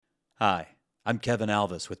Hi, I'm Kevin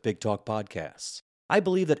Alvis with Big Talk Podcasts. I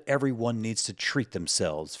believe that everyone needs to treat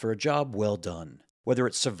themselves for a job well done. Whether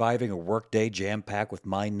it's surviving a workday jam-packed with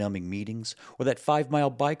mind-numbing meetings or that 5-mile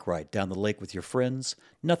bike ride down the lake with your friends,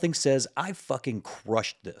 nothing says, "I fucking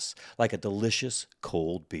crushed this," like a delicious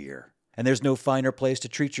cold beer. And there's no finer place to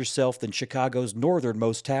treat yourself than Chicago's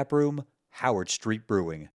northernmost taproom, Howard Street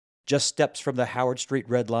Brewing. Just steps from the Howard Street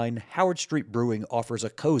Red Line, Howard Street Brewing offers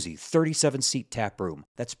a cozy 37-seat taproom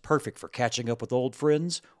that's perfect for catching up with old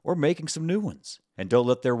friends or making some new ones. And don't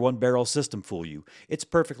let their one-barrel system fool you. It's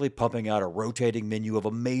perfectly pumping out a rotating menu of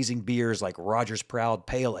amazing beers like Roger's Proud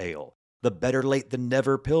Pale Ale, the Better Late Than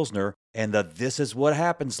Never Pilsner, and the This Is What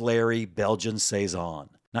Happens, Larry Belgian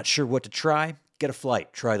Saison. Not sure what to try? Get a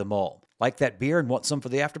flight, try them all. Like that beer and want some for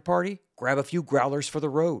the after party? Grab a few growlers for the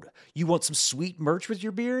road. You want some sweet merch with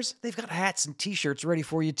your beers? They've got hats and t-shirts ready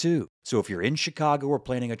for you too. So if you're in Chicago or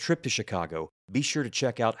planning a trip to Chicago, be sure to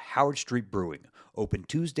check out Howard Street Brewing. Open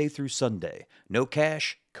Tuesday through Sunday. No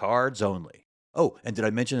cash, cards only. Oh, and did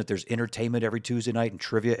I mention that there's entertainment every Tuesday night and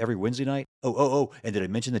trivia every Wednesday night? And did I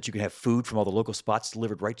mention that you can have food from all the local spots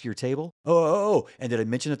delivered right to your table? And did I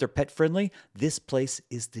mention that they're pet friendly? This place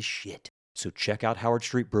is the shit. So check out Howard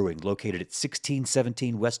Street Brewing, located at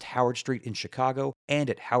 1617 West Howard Street in Chicago and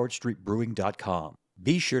at howardstreetbrewing.com.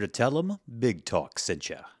 Be sure to tell them Big Talk sent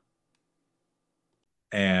ya.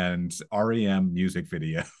 And REM music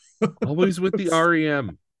video. Always with the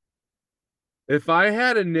REM. If I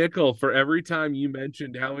had a nickel for every time you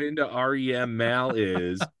mentioned how into REM Mal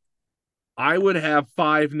is, I would have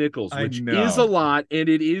 5 nickels, which is a lot, and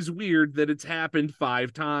it is weird that it's happened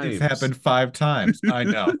 5 times. It's happened 5 times. I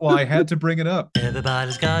know. Well, I had to bring it up.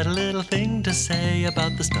 Everybody's got a little thing to say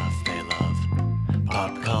about the stuff they love.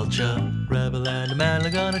 Pop culture, Rebel and Amanda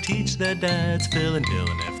are gonna teach their dads, Phil and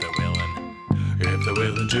Dylan, if they're willing. If they're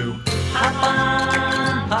willing to. Hop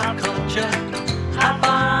on, pop culture. Hop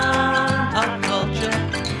on, pop culture.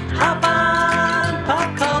 Hop on,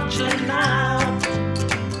 pop culture now.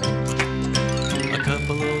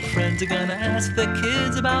 Friends are gonna ask their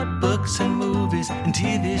kids about books and movies and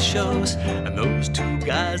TV shows, and those 2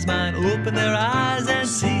 guys might open their eyes and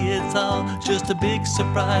see it's all just a big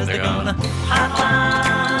surprise. They're gonna hop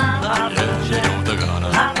on pop culture. They're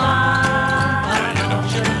gonna hop on pop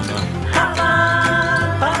culture. Hop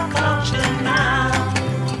on pop culture now.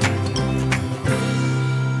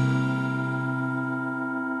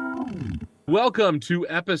 Welcome to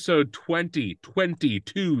episode 20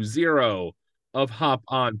 of Hop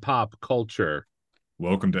on Pop Culture.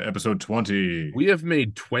 Welcome to episode 20. We have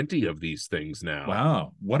made 20 of these things now.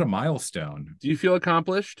 Wow, what a milestone. Do you feel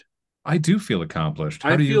accomplished? I do feel accomplished.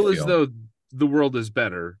 I feel as though the world is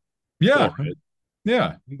better. Yeah.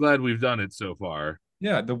 Yeah. I'm glad we've done it so far.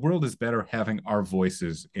 Yeah, the world is better having our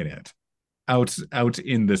voices in it. Out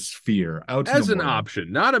in the sphere. Out as an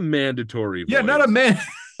option, not a mandatory voice. Yeah, not a man.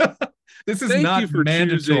 This is not mandatory.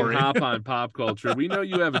 Thank you for choosing Hop on Pop Culture. We know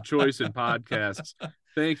you have a choice in podcasts.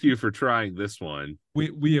 Thank you for trying this one.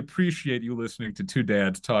 We appreciate you listening to 2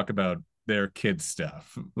 dads talk about their kids'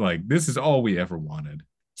 stuff. Like, this is all we ever wanted.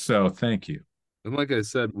 So thank you. And like I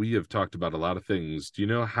said, we have talked about a lot of things. Do you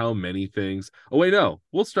know how many things? Oh, wait, no.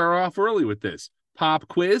 We'll start off early with this. Pop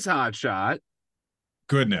quiz hot shot.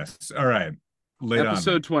 Goodness. All right.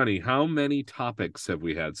 Episode 20. How many topics have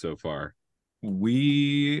we had so far?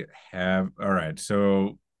 We have, all right,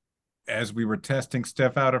 so as we were testing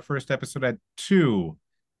stuff out, our first episode had 2,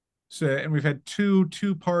 and we've had 2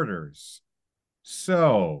 two-parters.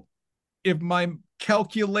 So if my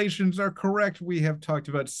calculations are correct, we have talked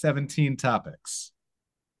about 17 topics.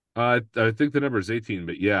 I think the number is 18,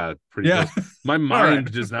 but yeah, pretty close. My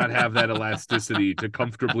mind does not have that elasticity to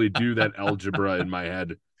comfortably do that algebra in my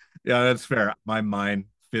head. Yeah, that's fair. My mind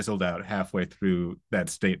fizzled out halfway through that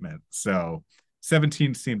statement. So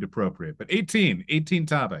 17 seemed appropriate, but 18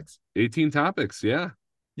 topics. 18 topics, yeah.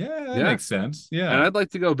 Yeah, that makes sense. Yeah. And I'd like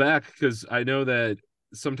to go back because I know that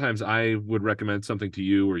sometimes I would recommend something to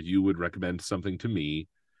you or you would recommend something to me.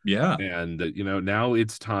 Yeah. And, now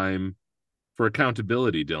it's time for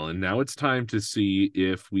accountability, Dylan. Now it's time to see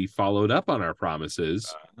if we followed up on our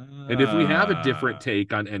promises and if we have a different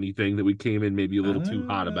take on anything that we came in maybe a little too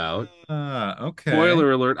hot about. Okay.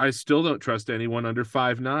 Spoiler alert, I still don't trust anyone under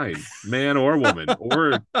 5'9", man or woman,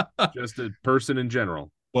 or just a person in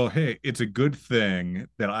general. Well, hey, it's a good thing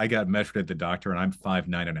that I got measured at the doctor and I'm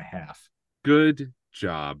 5'9.5". Good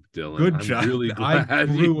job, Dylan. Good job. Really glad I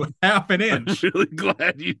grew half an inch. I'm really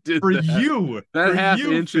glad you did for that. you. That for half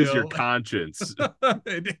you, inch Phil. is your conscience.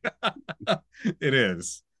 It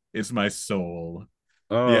is. It's my soul.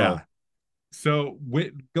 Oh yeah. So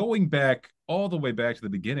going back all the way back to the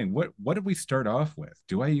beginning. What did we start off with?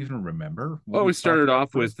 Do I even remember? We started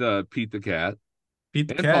off with Pete the Cat. Pete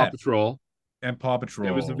the and Cat. Paw Patrol. And Paw Patrol.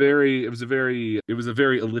 It was a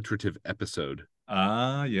very alliterative episode.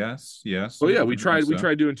 Yes. Well, yeah, we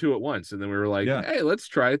tried doing two at once, and then we were like, hey, let's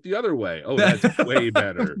try it the other way. Oh, that's way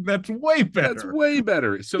better. That's way better. That's way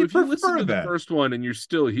better. So if you listen to the first one and you're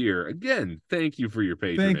still here, again, thank you for your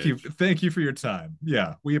patronage. Thank you for your time.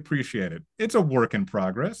 Yeah, we appreciate it. It's a work in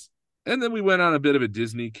progress. And then we went on a bit of a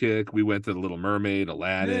Disney kick. We went to The Little Mermaid,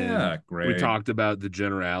 Aladdin. Yeah, great. We talked about the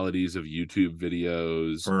generalities of YouTube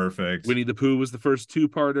videos. Perfect. Winnie the Pooh was the first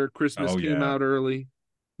two-parter. Christmas came out early.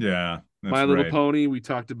 Yeah. My Little Pony, we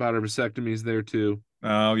talked about our vasectomies there too.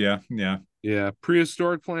 Oh, yeah. Yeah.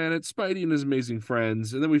 Prehistoric Planet, Spidey and His Amazing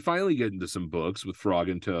Friends. And then we finally get into some books with Frog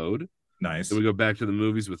and Toad. Nice. Then we go back to the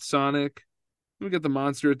movies with Sonic. Then we get the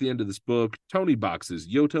monster at the end of this book. Tony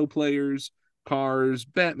boxes, Yoto players, Cars,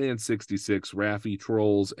 Batman 66, Raffi,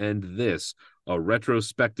 Trolls, and this, a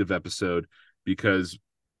retrospective episode, because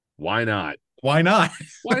why not? Why not?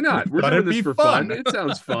 Why not? We're doing this for fun. It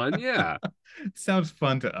sounds fun, yeah. It sounds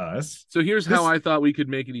fun to us. So here's how I thought we could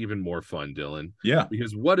make it even more fun, Dylan. Yeah.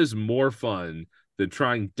 Because what is more fun than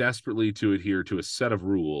trying desperately to adhere to a set of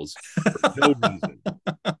rules for no reason?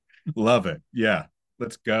 Love it. Yeah.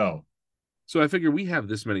 Let's go. So I figure we have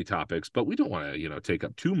this many topics, but we don't want to, take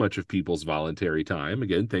up too much of people's voluntary time.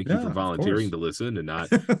 Again, thank you for volunteering to listen and not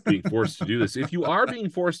being forced to do this. If you are being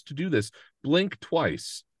forced to do this, blink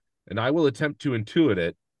twice, and I will attempt to intuit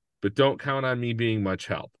it, but don't count on me being much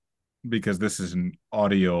help. Because this is an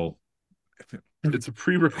audio. It's a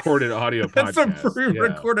pre-recorded audio podcast. It's a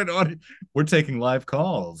pre-recorded audio. We're taking live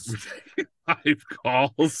calls. Live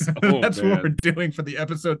calls. Oh, That's what we're doing for the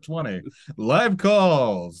episode 20. Live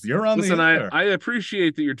calls. You're on the air. I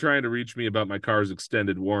appreciate that you're trying to reach me about my car's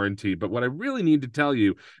extended warranty, but what I really need to tell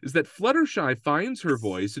you is that Fluttershy finds her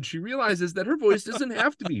voice and she realizes that her voice doesn't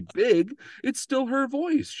have to be big. It's still her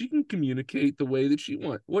voice. She can communicate the way that she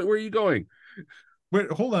wants. Where are you going? Wait,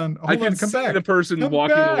 hold on. I can come see back. the person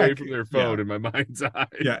walking away from their phone in my mind's eye.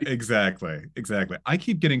 Yeah, exactly. I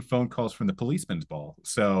keep getting phone calls from the policeman's ball.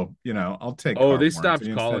 So, I'll take. Oh, they stopped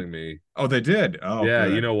calling me. Oh, they did? Oh, yeah.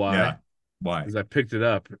 good. You know why? Yeah. Why? Because I picked it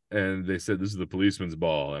up and they said, this is the policeman's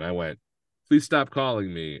ball. And I went, please stop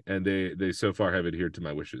calling me. And they so far have adhered to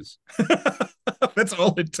my wishes. That's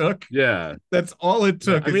all it took. Yeah. That's all it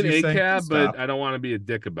took. I mean, ACAB, but I don't want to be a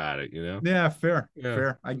dick about it, Yeah, fair.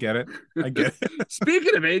 I get it.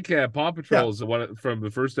 Speaking of ACAB, Paw Patrol is the one from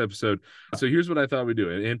the first episode. So here's what I thought we'd do,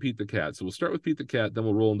 and Pete the Cat. So we'll start with Pete the Cat, then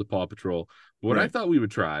we'll roll into Paw Patrol. What I thought we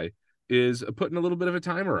would try is putting a little bit of a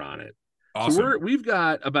timer on it. Awesome. So we've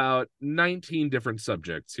got about 19 different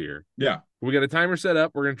subjects here. Yeah. We got a timer set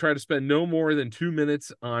up. We're going to try to spend no more than 2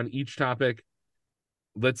 minutes on each topic.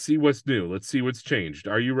 Let's see what's new. Let's see what's changed.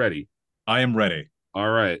 Are you ready? I am ready. All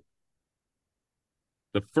right.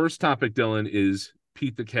 The first topic, Dylan, is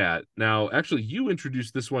Pete the Cat. Now, actually, you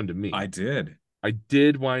introduced this one to me. I did. I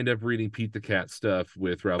did wind up reading Pete the Cat stuff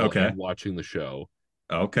with Rebel and watching the show.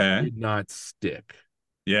 Okay. It did not stick.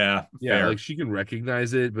 Yeah. Yeah, like she can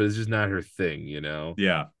recognize it, but it's just not her thing,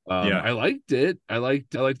 Yeah. I liked it. I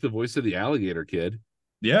liked the voice of the alligator kid.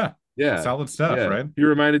 Yeah. Yeah. Solid stuff, right? He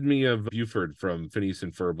reminded me of Buford from Phineas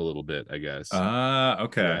and Ferb a little bit, I guess.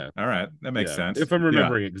 Okay. Yeah. All right. That makes sense. If I'm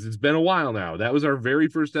remembering it, because it's been a while now. That was our very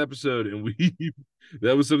first episode, and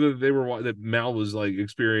that was something that Mal was like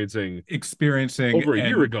experiencing over a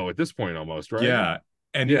year ago at this point almost, right? Yeah.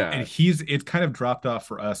 And it's kind of dropped off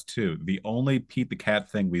for us too. The only Pete the Cat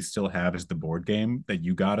thing we still have is the board game that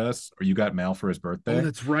you got us, or you got Mal for his birthday. Oh,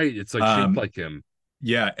 that's right. It's like shaped like him.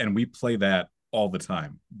 Yeah, and we play that all the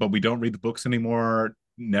time, but we don't read the books anymore.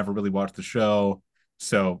 Never really watch the show,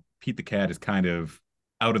 so Pete the Cat is kind of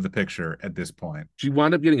out of the picture at this point. She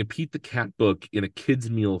wound up getting a Pete the Cat book in a kid's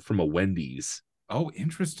meal from a Wendy's. Oh,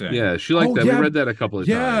 interesting. Yeah, she liked that. Yeah. We read that a couple of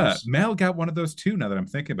times. Yeah, Mal got one of those too. Now that I'm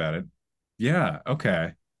thinking about it. Yeah.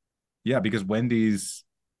 Okay. Yeah, because Wendy's,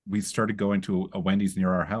 we started going to a Wendy's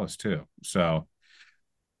near our house too. So,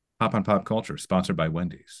 Hop on Pop Culture, sponsored by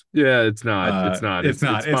Wendy's. Yeah, it's not. It's not. It's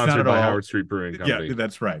sponsored by Howard Street Brewing Company. Yeah,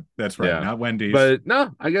 that's right. Yeah. Not Wendy's. But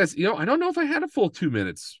no, I guess I don't know if I had a full 2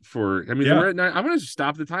 minutes for. I mean, I'm going to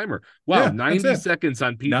stop the timer. Wow, 90 seconds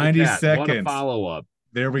on Pete 90 the Cat. Seconds. What a follow up.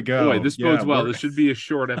 There we go. Boy, this bodes well. This should be a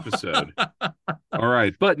short episode. All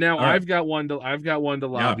right, but now I've got one to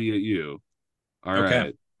lobby at you. All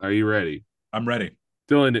right, are you ready? I'm ready.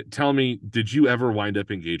 Dylan, tell me, did you ever wind up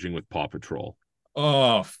engaging with Paw Patrol?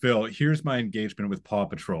 Oh, Phil, here's my engagement with Paw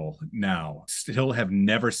Patrol now. Still have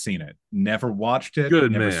never seen it. Never watched it.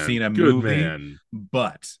 Never seen a movie. Man.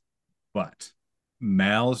 But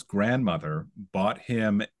Mal's grandmother bought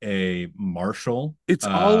him a Marshall. It's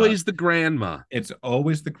always the grandma. It's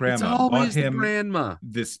always the grandma. It's always bought him the grandma.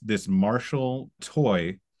 This Marshall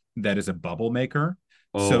toy that is a bubble maker.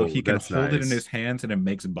 Oh, so he can that's hold it in nice. his hands and it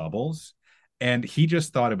makes bubbles. And he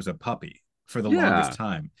just thought it was a puppy for the longest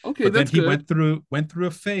time. Okay, but then that's he good. went through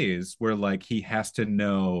a phase where like he has to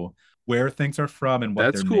know where things are from and what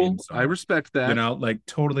That's their cool. names are. I respect that. You know, like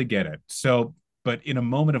totally get it. So, but in a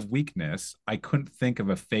moment of weakness, I couldn't think of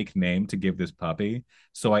a fake name to give this puppy.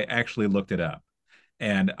 So I actually looked it up.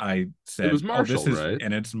 And I said, It was Marshall, this is, right?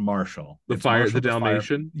 And it's Marshall. The It's fire, Marshall, the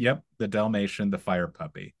Dalmatian. Yep, the Dalmatian, the fire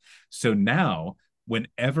puppy. So now,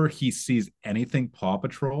 whenever he sees anything Paw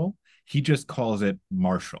Patrol, he just calls it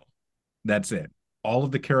Marshall. That's it. All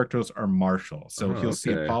of the characters are Marshall. So he'll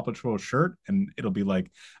see a Paw Patrol shirt and it'll be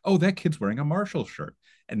like, oh, that kid's wearing a Marshall shirt.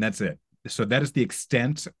 And that's it. So that is the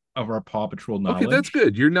extent of our Paw Patrol knowledge. Okay, that's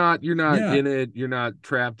good. You're not in it. You're not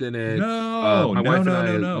trapped in it. No, my wife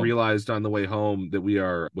and I realized on the way home that we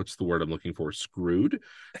are, what's the word I'm looking for? Screwed,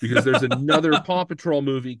 because there's another Paw Patrol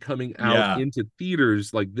movie coming out into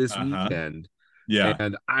theaters like this weekend. Yeah.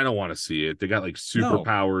 And I don't want to see it. They got like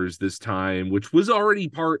superpowers this time, which was already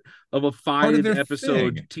part of a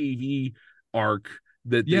 5-episode TV arc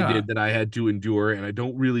that they did that I had to endure. And I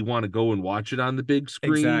don't really want to go and watch it on the big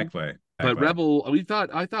screen. Exactly. But Rebel,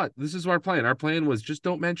 I thought this is our plan. Our plan was just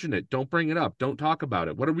don't mention it. Don't bring it up. Don't talk about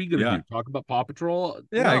it. What are we going to do? Talk about Paw Patrol?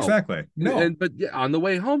 Yeah, exactly. No. But on the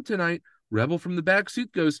way home tonight, Rebel from the back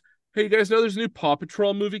seat goes, hey, you guys know there's a new Paw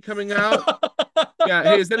Patrol movie coming out? Yeah.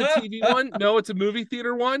 Hey, is that a TV one? No, it's a movie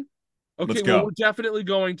theater one. Okay, well, we're definitely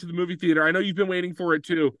going to the movie theater. I know you've been waiting for it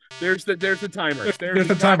too. There's the timer. There's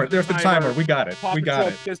the timer. There's the timer. We got it. Paw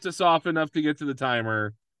Patrol pissed us off enough to get to the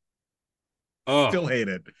timer. Oh, still hate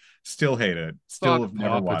it. Still have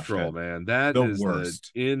never watched Patrol, it. Man. That the is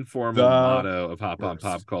worst. The informal motto of Hop on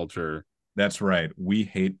Pop Culture. That's right. We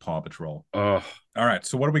hate Paw Patrol. Oh. All right.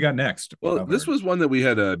 So what do we got next? Well, this was one that we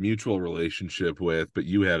had a mutual relationship with, but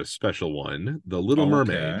you had a special one, The Little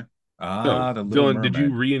Mermaid. The Little Dylan, Mermaid. Did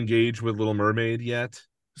you re-engage with Little Mermaid yet?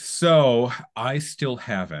 So I still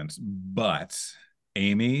haven't, but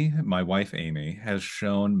Amy, my wife Amy, has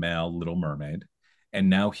shown Mal Little Mermaid, and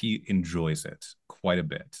now he enjoys it quite a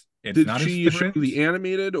bit. It's Did not she his favorite. show the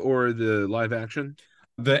animated or the live action?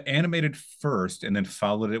 The animated first, and then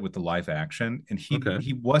followed it with the live action. And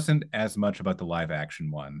he wasn't as much about the live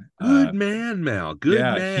action one. Good man, Mal. Good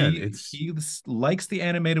man. He likes the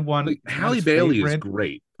animated one. Like, Halle Bailey is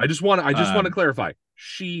great. I just want to clarify.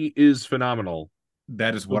 She is phenomenal.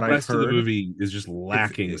 That is what I've heard. The rest of the movie is just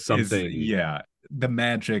lacking something. The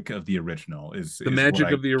magic of the original is the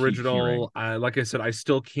magic of the original. Like I said, I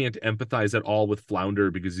still can't empathize at all with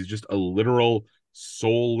Flounder because he's just a literal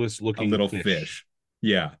soulless looking little fish.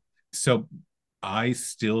 Yeah. So I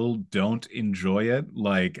still don't enjoy it.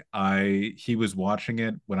 Like he was watching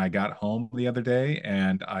it when I got home the other day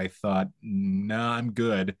and I thought, nah, I'm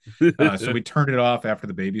good. So we turned it off after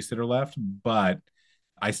the babysitter left, but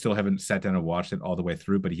I still haven't sat down and watched it all the way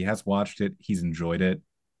through, but he has watched it. He's enjoyed it.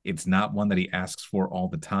 It's not one that he asks for all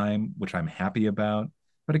the time, which I'm happy about,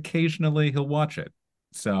 but occasionally he'll watch it.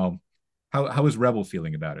 So how is Rebel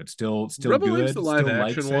feeling about it? Still Rebel good? Likes the live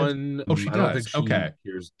action one. Oh, she does. I don't think she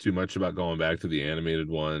cares too much about going back to the animated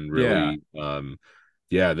one. Really.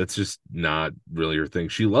 Yeah. That's just not really her thing.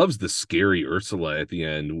 She loves the scary Ursula at the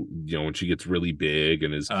end, when she gets really big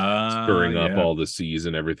and is stirring up all the seas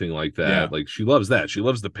and everything like that. Yeah. Like she loves that. She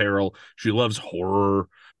loves the peril. She loves horror.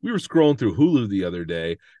 We were scrolling through Hulu the other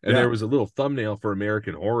day and there was a little thumbnail for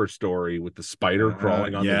American Horror Story with the spider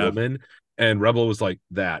crawling on the woman. And Rebel was like,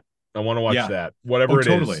 that. I want to watch that. Whatever it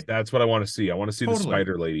is. That's what I want to see. I want to see the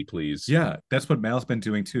spider lady, please. Yeah, that's what Mal's been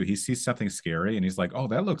doing too. He sees something scary and he's like, oh,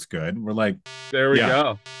 that looks good. And we're like, there we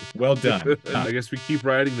go. Well done. I guess we keep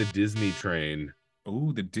riding the Disney train.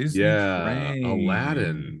 Oh, the Disney train.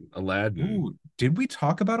 Aladdin. Ooh, did we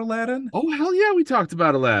talk about Aladdin? Oh, hell yeah, we talked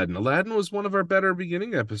about Aladdin. Aladdin was one of our better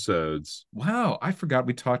beginning episodes. Wow, I forgot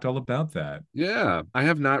we talked all about that. Yeah, I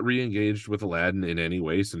have not re-engaged with Aladdin in any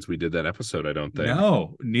way since we did that episode, I don't think.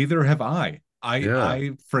 No, neither have I.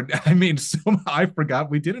 I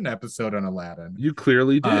forgot we did an episode on Aladdin. You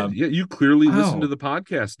clearly did. You clearly listened to the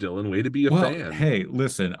podcast, Dylan. Way to be a fan. Hey,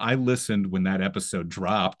 listen, I listened when that episode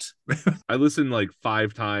dropped. I listened like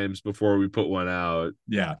 5 times before we put one out.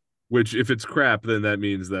 Yeah. Which, if it's crap, then that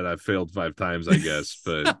means that I've failed 5 times, I guess.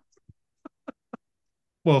 But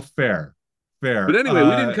well, fair. But anyway,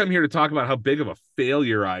 we didn't come here to talk about how big of a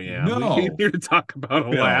failure I am. No. We came here to talk about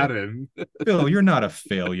Aladdin. Phil, you're not a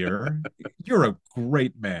failure. You're a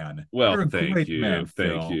great man. Well, you're a thank great you. Man,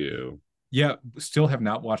 thank Phil. you. Yeah, still have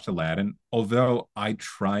not watched Aladdin, although I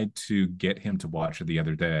tried to get him to watch it the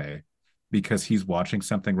other day because he's watching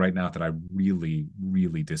something right now that I really,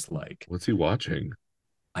 really dislike. What's he watching?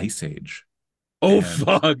 Ice Age. Oh,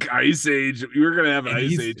 fuck, Ice Age. You were going to have an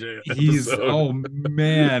Ice Age episode. Oh,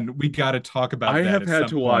 man, we got to talk about that. I have had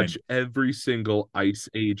to watch every single Ice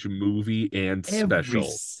Age movie and special. Every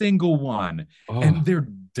single one. Oh. And they're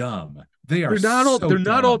dumb. They're not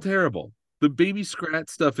all terrible. The Baby Scrat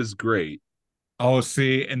stuff is great. Oh,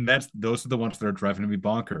 see, and those are the ones that are driving me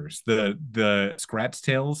bonkers. The Scrat's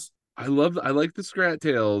Tales. I like the Scrat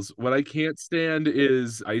Tales. What I can't stand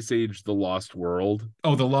is Ice Age: The Lost World.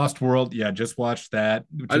 Oh, The Lost World. Yeah, just watched that.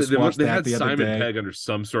 They had Simon Pegg under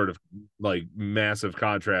some sort of like massive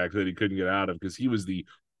contract that he couldn't get out of because he was the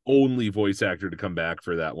only voice actor to come back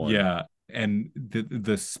for that one. Yeah, and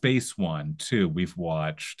the space one too. We've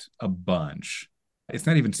watched a bunch. It's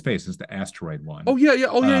not even space; it's the asteroid one. Oh yeah.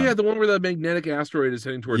 The one where the magnetic asteroid is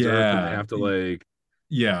heading towards Earth, and they have to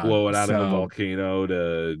blow it out of a volcano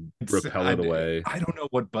to repel it away. I don't know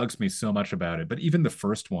what bugs me so much about it, but even the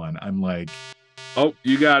first one, I'm like, oh,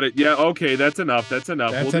 you got it. Yeah, okay, that's enough.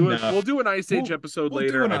 We'll do an Ice Age episode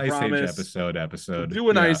later. We'll do an Ice Age episode. We'll do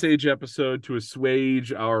an Ice Age episode to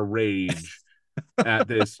assuage our rage at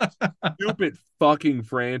this stupid fucking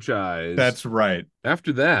franchise. That's right.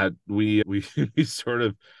 After that, we sort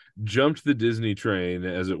of jumped the Disney train,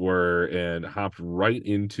 as it were, and hopped right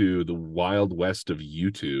into the wild west of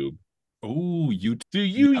YouTube. Oh, YouTube. Do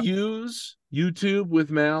you use YouTube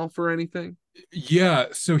with Mal for anything? Yeah,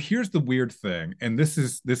 so here's the weird thing, and this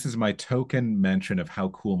is my token mention of how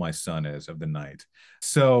cool my son is of the night.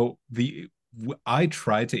 So I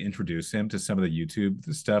tried to introduce him to some of the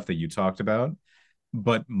YouTube stuff that you talked about,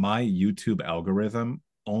 but my YouTube algorithm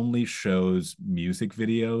only shows music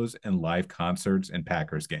videos and live concerts and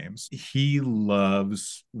Packers games. He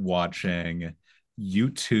loves watching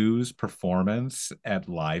U2's performance at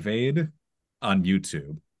Live Aid on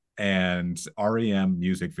YouTube and REM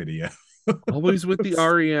music video. Always with the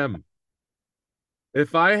REM.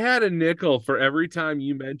 If I had a nickel for every time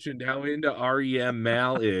you mentioned how into REM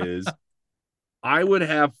Mal is, I would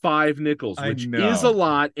have 5 nickels, which is a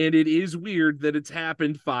lot, and it is weird that it's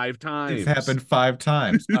happened 5 times. It's happened 5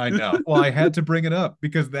 times. I know. Well, I had to bring it up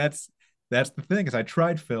because that's the thing is I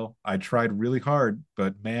tried, Phil. I tried really hard,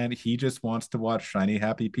 but man, he just wants to watch shiny,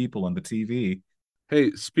 happy people on the TV. Hey,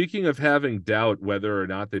 speaking of having doubt whether or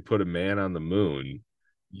not they put a man on the moon,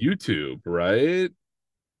 YouTube, right?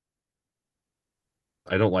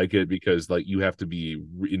 I don't like it because you have to be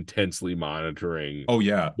intensely monitoring. Oh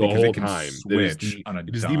yeah, the whole time. It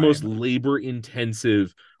is the most labor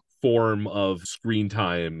intensive form of screen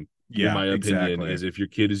time. Yeah, in my opinion, exactly. Is if your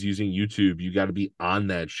kid is using YouTube, you got to be on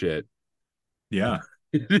that shit. Yeah.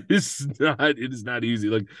 It is not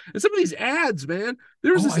easy. And some of these ads, man.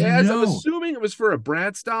 There was this ads. I'm assuming it was for a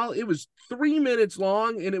Bratz doll. It was 3 minutes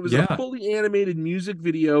long, and it was a fully animated music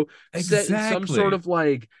video set in some sort of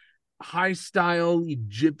high style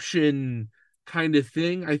Egyptian kind of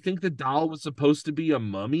thing. I think the doll was supposed to be a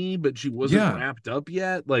mummy, but she wasn't wrapped up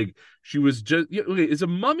yet. She was just okay. Is a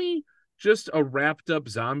mummy just a wrapped up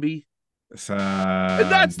zombie? And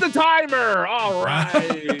that's the timer. All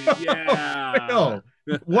right. Yeah.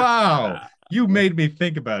 Wow. You made me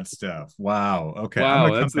think about stuff. Wow. Okay. Wow, I'm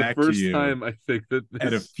gonna that's come the back first to you time I think that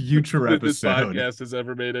at a future episode. This podcast has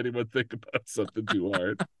ever made anyone think about something too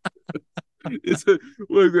hard.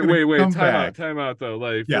 Wait. Time out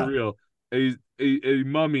though. For real. A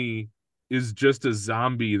mummy is just a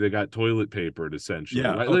zombie that got toilet papered, essentially.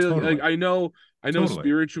 Yeah. Right? Totally. I know Totally.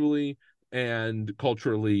 Spiritually and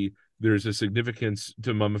culturally there's a significance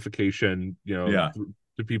to mummification, to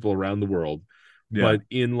people around the world. Yeah. But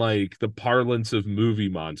in the parlance of movie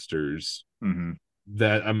monsters,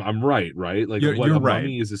 that I'm right? You're right.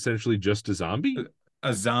 Mummy is essentially just a zombie?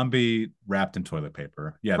 A zombie wrapped in toilet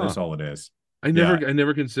paper. Yeah, that's all it is. I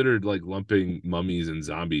never considered lumping mummies and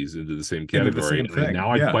zombies into the same category.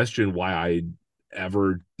 Now I question why I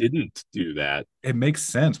ever didn't do that. It makes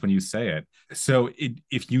sense when you say it. So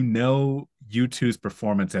if you know U2's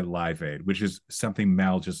performance at Live Aid, which is something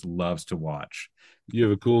Mal just loves to watch. You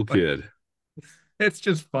have a cool kid. It's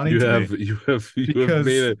just funny. You have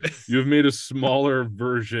made a smaller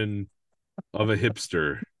version of a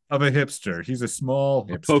hipster. Of a hipster. He's a small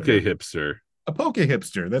hipster. A poke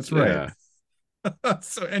hipster. That's right. Yeah.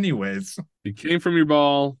 So anyways. It came from your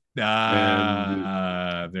ball. There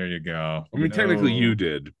you go. I mean, technically you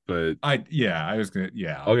did, but I was gonna.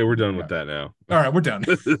 Yeah. Okay, we're done with that now. All right, we're done.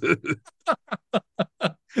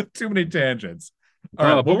 Too many tangents.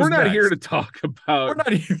 All right, but we're not here to talk about. We're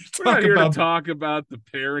not here to talk about the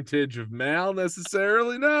parentage of Mal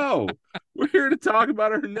necessarily. No, We're here to talk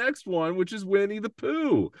about our next one, which is Winnie the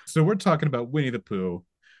Pooh. So we're talking about Winnie the Pooh,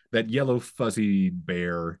 that yellow fuzzy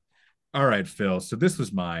bear. All right, Phil. So this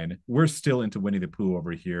was mine. We're still into Winnie the Pooh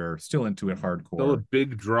over here. Still into it hardcore. Still a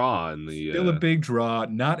big draw in the. Still a big draw.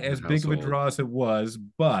 Not as big of a draw as it was,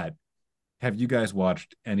 but have you guys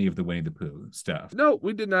watched any of the Winnie the Pooh stuff? No,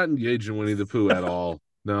 we did not engage in Winnie the Pooh at all.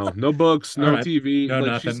 No books, no TV. No,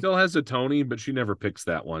 like nothing. she still has a Tony, but she never picks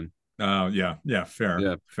that one. Oh, yeah, fair.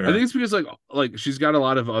 Yeah, fair. I think it's because like she's got a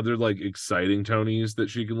lot of other like exciting Tonys that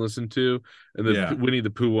she can listen to, and the Winnie the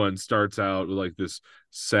Pooh one starts out with like this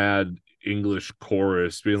sad English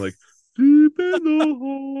chorus being like, "Deep in the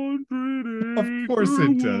 100 Of course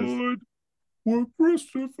it does. Where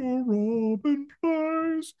Christopher Robin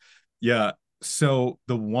plays. Yeah. So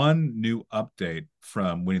the one new update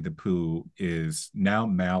from Winnie the Pooh is now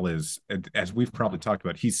Mal is, as we've probably talked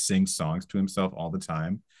about, he sings songs to himself all the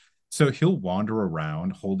time. So he'll wander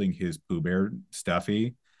around holding his Pooh Bear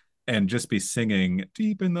stuffy and just be singing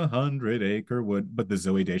Deep in the 100-Acre Wood, but the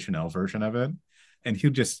Zooey Deschanel version of it. And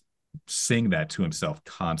he'll just sing that to himself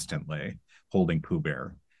constantly, holding Pooh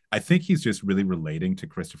Bear. I think he's just really relating to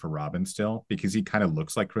Christopher Robin still, because he kind of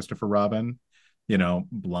looks like Christopher Robin,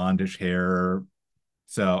 blondish hair.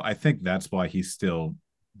 So I think that's why he's still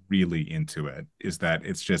really into it, is that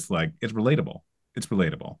it's just like, it's relatable. It's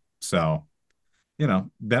relatable. So,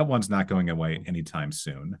 that one's not going away anytime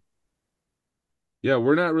soon. Yeah,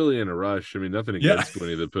 we're not really in a rush. I mean, nothing against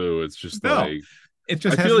Winnie the Pooh. It's just like, it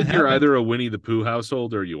just I feel like you're happened. either a Winnie the Pooh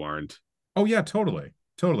household or you aren't. Oh yeah, totally.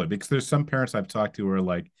 Because there's some parents I've talked to who are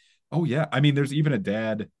like, oh yeah. I mean, there's even a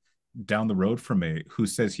dad down the road from me who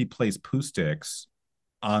says he plays Pooh Sticks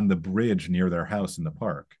on the bridge near their house in the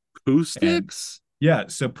park. Pooh Sticks? Yeah,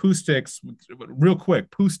 so Pooh Sticks, real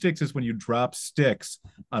quick, Pooh Sticks is when you drop sticks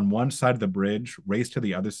on one side of the bridge, race to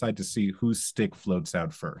the other side to see whose stick floats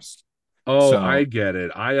out first. Oh, so, I get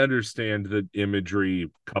it. I understand the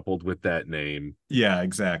imagery coupled with that name. Yeah,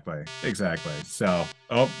 exactly. So,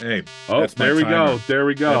 hey. Oh, there we go.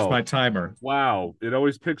 That's my timer. Wow. It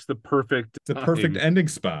always picks the perfect ending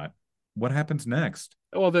spot. What happens next?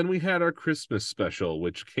 Well, then we had our Christmas special,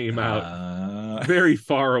 which came out very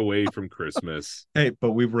far away from Christmas. Hey,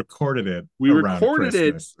 but we recorded it. We recorded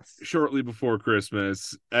it shortly before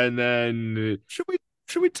Christmas, and then should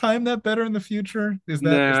we time that better in the future? Is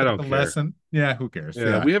that the lesson? Yeah, who cares?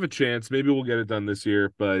 Yeah, we have a chance. Maybe we'll get it done this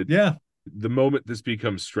year, but yeah. The moment this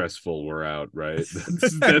becomes stressful, we're out, right?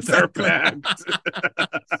 That's our pact.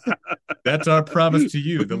 That's our promise to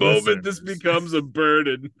you. The moment this becomes a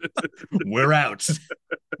burden, we're out.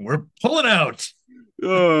 We're pulling out.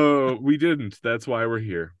 Oh, we didn't. That's why we're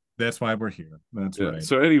here. That's right.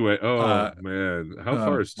 So anyway, man, how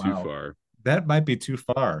far is too far? That might be too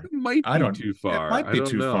far. It might be too far. It might be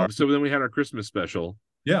too far. So then we had our Christmas special.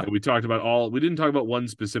 Yeah. We talked about we didn't talk about one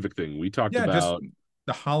specific thing. We talked about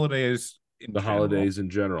the holidays in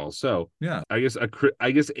general. So yeah, I guess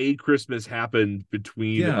a Christmas happened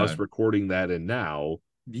between us recording that and now.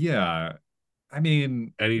 Yeah. I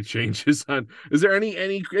mean, any changes is there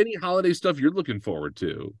any holiday stuff you're looking forward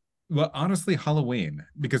to? Well, honestly, Halloween,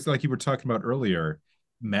 because like you were talking about earlier,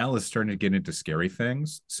 Mal is starting to get into scary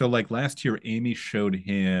things. So like last year, Amy showed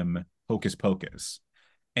him Hocus Pocus,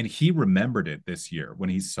 and he remembered it this year when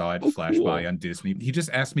he saw it flash by on Disney. He just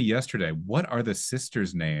asked me yesterday, what are the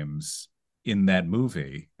sisters' names in that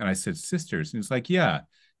movie? And I said, sisters. And he's like, yeah,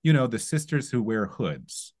 the sisters who wear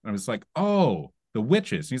hoods. And I was like, oh, the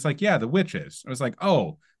witches. And he's like, yeah, the witches. I was like,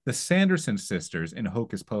 oh, the Sanderson sisters in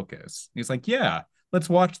Hocus Pocus. And he's like, yeah, let's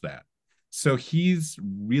watch that. So he's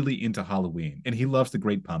really into Halloween, and he loves the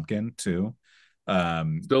Great Pumpkin too.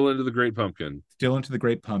 Still into the Great Pumpkin.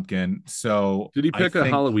 So did he pick a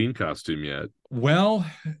Halloween costume yet? Well,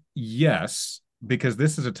 yes, because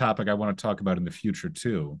this is a topic I want to talk about in the future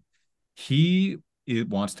too. He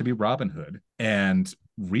wants to be Robin Hood, and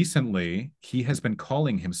recently he has been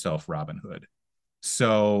calling himself Robin Hood.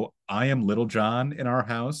 So I am Little John in our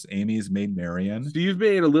house. Amy's Maid Marian. So you've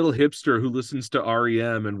made a little hipster who listens to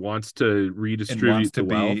REM and wants to redistribute the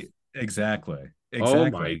wealth. Exactly. Oh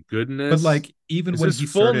my goodness! But like, even when his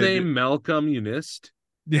full name Malcolm Unist?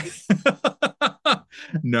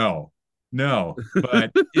 No.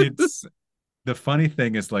 But it's the funny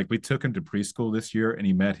thing is, like, we took him to preschool this year, and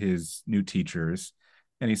he met his new teachers,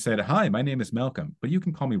 and he said, "Hi, my name is Malcolm, but you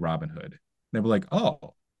can call me Robin Hood." And they were like,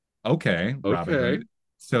 "Oh. Okay, Robin Hood."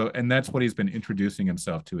 So, and that's what he's been introducing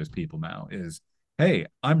himself to his people now is, hey,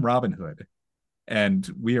 I'm Robin Hood. And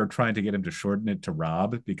we are trying to get him to shorten it to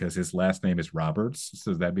Rob because his last name is Roberts.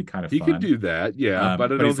 So that'd be kind of He fun. could do that, yeah,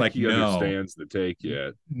 but I don't he's think like, he understands the take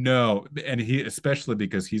yet. No, and he especially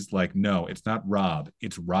because he's like, no, it's not Rob,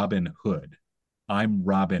 it's Robin Hood. I'm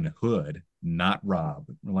Robin Hood, not Rob.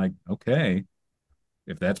 We're like, okay,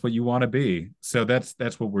 if that's what you want to be. So that's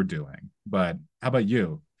what we're doing. But how about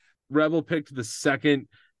you? Rebel picked the second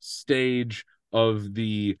stage of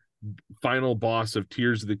the final boss of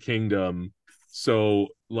Tears of the Kingdom. So,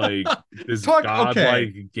 like, this godlike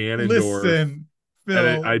Ganondorf. Listen, Phil,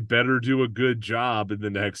 and I better do a good job in the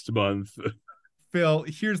next month. Phil,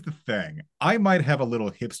 here's the thing. I might have a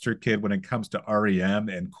little hipster kid when it comes to REM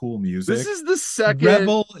and cool music. This is the second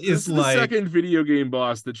Rebel is like the second video game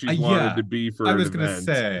boss that she's wanted to be for. I was gonna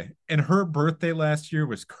say, and her birthday last year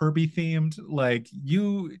was Kirby themed. Like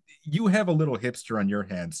you have a little hipster on your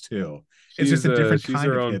hands too. It's just a different kind of hipster. She's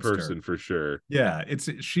her own person for sure. Yeah,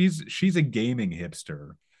 she's a gaming hipster.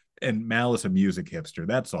 And Mal is a music hipster.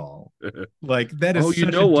 That's all. Like that is. Oh, you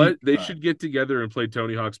know what? They should get together and play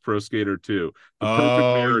Tony Hawk's Pro Skater 2. The perfect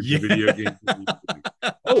marriage of video games.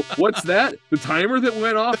 Oh, what's that? The timer that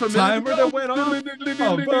went off.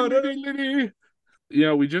 You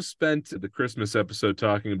know, we just spent the Christmas episode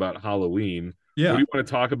talking about Halloween. Yeah. What do you want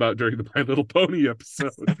to talk about during the My Little Pony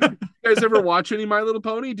episode? You guys ever watch any My Little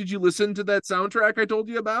Pony? Did you listen to that soundtrack I told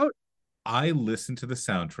you about? I listened to the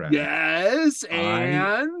soundtrack. Yes,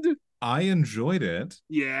 and I enjoyed it.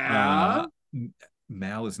 Yeah.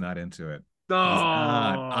 Mal is not into it. No.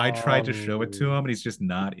 I tried to show it to him, and he's just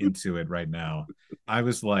not into it right now. I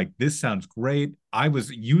was like, this sounds great.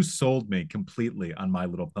 You sold me completely on My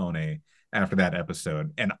Little Pony after that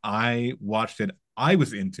episode, and I watched it. I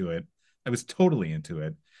was into it. I was totally into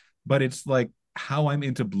it. But it's like how I'm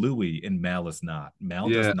into Bluey and Mal is not. Mal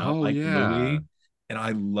does not like Bluey. And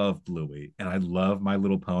I love Bluey and I love My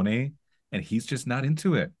Little Pony, and he's just not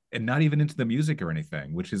into it and not even into the music or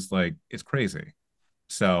anything, which is like, it's crazy.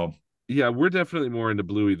 So yeah, we're definitely more into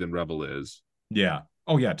Bluey than Rebel is. Yeah.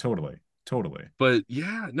 Oh yeah, totally. But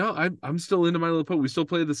yeah, no, I'm still into My Little Pony. We still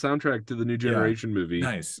play the soundtrack to the New Generation movie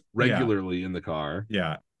regularly in the car.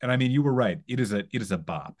 Yeah. And I mean, you were right. It is a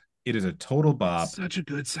bop. It is a total bop. It's such a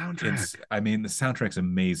good soundtrack. I mean, the soundtrack's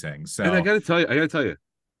amazing. So and I gotta tell you.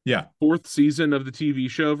 Yeah. 4th season of the TV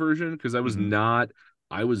show version, because I was not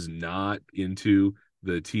into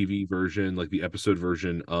the TV version, like the episode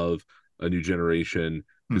version of A New Generation,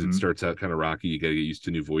 because it starts out kind of rocky. You gotta get used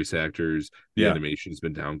to new voice actors. The animation's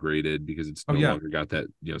been downgraded because it's no longer got that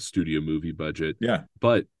studio movie budget. Yeah.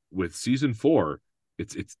 But with season 4,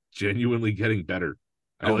 it's genuinely getting better.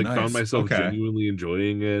 I found myself genuinely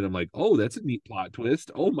enjoying it. I'm like, oh, that's a neat plot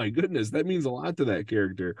twist. Oh my goodness, that means a lot to that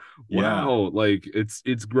character. Wow, like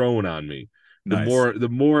it's growing on me. The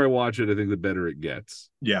more I watch it, I think the better it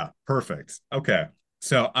gets. Yeah, perfect. Okay,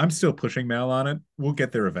 so I'm still pushing Mal on it. We'll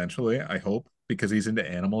get there eventually, I hope, because he's into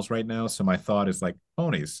animals right now. So my thought is like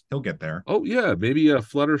ponies. He'll get there. Oh yeah, maybe a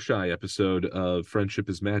Fluttershy episode of Friendship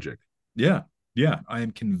is Magic. Yeah, I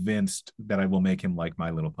am convinced that I will make him like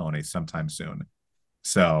My Little Pony sometime soon.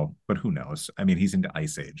 So, but who knows? I mean, he's into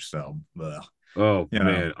Ice Age, so. Ugh. Oh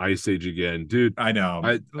man, Ice Age again, dude. I know.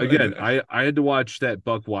 I had to watch that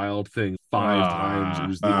Buck Wild thing 5 times. It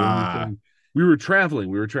was the only thing. We were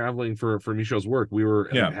traveling for Michel's work. We were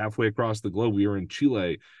halfway across the globe. We were in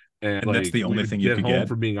Chile, and like, that's the only thing you could get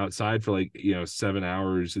from being outside for 7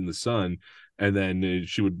 hours in the sun, and then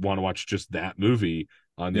she would want to watch just that movie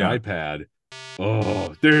on the iPad.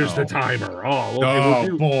 Oh, there's the timer. Oh, okay,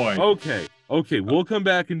 boy. Okay, we'll come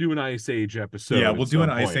back and do an Ice Age episode. Yeah, we'll do an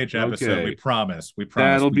Ice Age episode. Okay. We promise.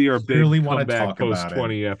 That'll be our big comeback post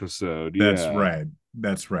 20 episode.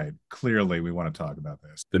 That's right. Clearly, we want to talk about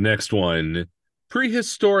this. The next one,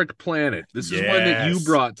 Prehistoric Planet. This is one that you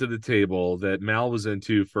brought to the table that Mal was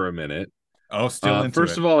into for a minute. Oh, still into it.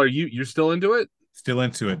 First of all, you're still into it? Still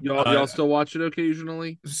into it. Y'all still watch it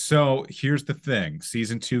occasionally? So here's the thing.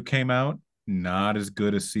 Season 2 came out, not as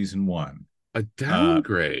good as season 1. A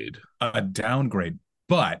downgrade.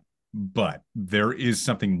 But there is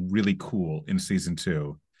something really cool in season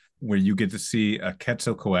 2 where you get to see a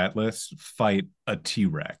Quetzalcoatlus fight a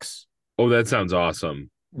T-Rex. Oh, that sounds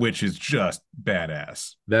awesome. Which is just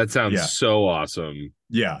badass. That sounds so awesome.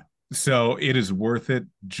 Yeah. So it is worth it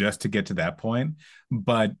just to get to that point.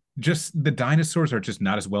 But just the dinosaurs are just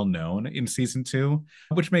not as well known in season 2,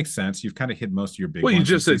 which makes sense. You've kind of hit most of your big ones. Well, you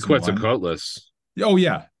just said Quetzalcoatlus. Oh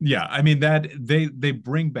yeah. I mean, that they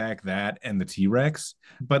bring back that and the T-Rex,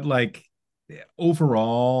 but like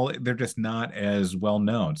overall they're just not as well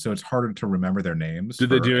known, so it's harder to remember their names. Did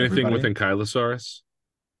they do anything with Ankylosaurus?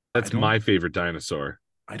 That's my favorite dinosaur.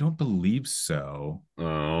 I don't believe so.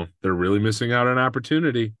 Oh, they're really missing out on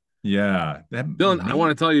opportunity. Yeah. Dylan, I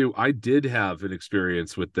want to tell you, I did have an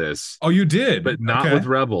experience with this. Oh, you did? But not with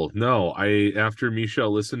Rebel. No, after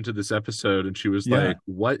Michelle listened to this episode and she was like,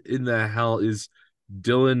 what in the hell is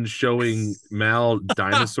Dylan showing Mal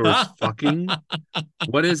dinosaurs fucking?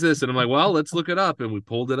 What is this? And I'm like, well, let's look it up. And we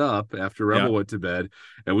pulled it up after Rebel went to bed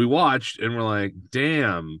and we watched and we're like,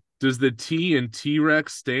 damn, does the T in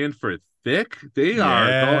T-Rex stand for thick? They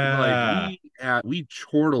are going, like we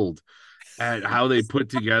chortled at how they put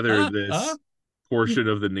together this portion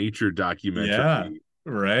of the nature documentary. Yeah,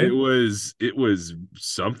 right. It was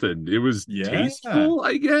something. It was tasteful,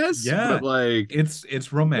 I guess. Yeah, but like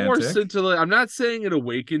it's romantic. More scintillating. I'm not saying it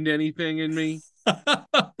awakened anything in me,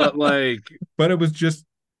 but it was just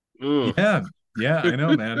yeah. I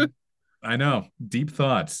know, man. I know. Deep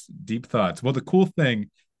thoughts. Well, the cool thing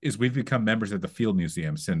is we've become members of the Field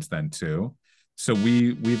Museum since then too. So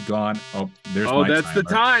we've gone. That's the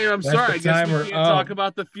time. I'm sorry. I guess we can't talk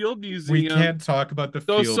about the Field Museum. We can't talk about the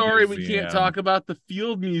Field Museum. We can't talk about the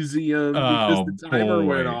Field Museum because the timer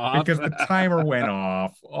went off. Because the timer went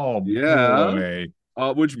off. Oh yeah.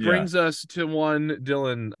 Boy. Which brings us to one.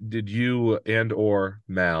 Dylan, did you and or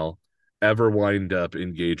Mal ever wind up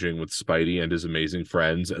engaging with Spidey and his amazing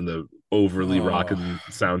friends and the overly rockin'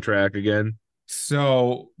 soundtrack again?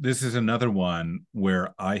 So this is another one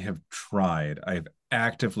where I've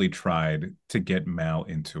actively tried to get Mal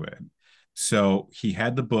into it. So he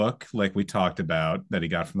had the book, like we talked about, that he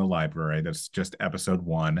got from the library. That's just episode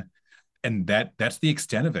 1. And that's the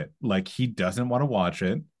extent of it. Like, he doesn't want to watch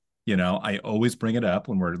it. You know, I always bring it up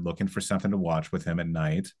when we're looking for something to watch with him at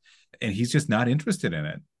night. And he's just not interested in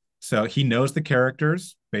it. So he knows the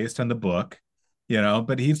characters based on the book. You know,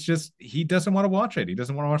 but he doesn't want to watch it. He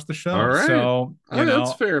doesn't want to watch the show. All right. So,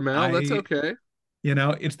 that's fair, Mal. That's okay. You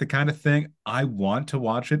know, it's the kind of thing I want to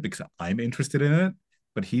watch it because I'm interested in it,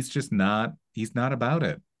 but he's not about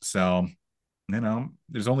it. So, you know,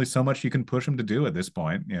 there's only so much you can push him to do at this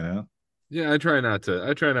point, you know? Yeah, I try not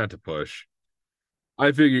to push.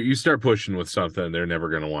 I figure you start pushing with something, they're never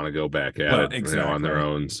going to want to go back at it on their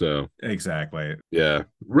own. So exactly. Yeah.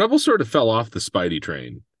 Rebel sort of fell off the Spidey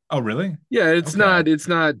train. Oh, really? Yeah, it's not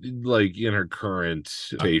like in her current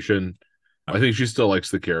station. I think she still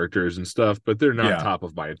likes the characters and stuff, but they're not top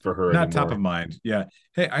of mind for her. Not top of mind. Yeah.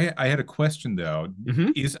 Hey, I had a question though.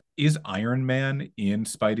 Mm-hmm. Is Iron Man in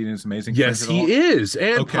Spidey and His Amazing Friends? Yes, he is.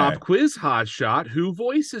 And Pop Quiz Hotshot, who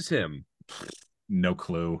voices him? No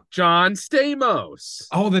clue. John Stamos.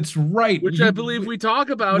 Oh, that's right. Which I believe we talk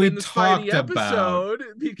about in the Spidey episode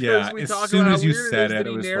because we talk about how weird it is that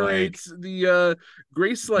he narrates the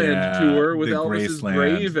Graceland tour with Elvis's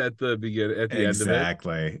grave at the beginning, at the end of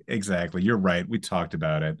it. Exactly. You're right. We talked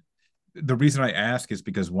about it. The reason I ask is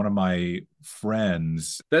because one of my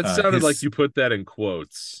friends. That sounded like you put that in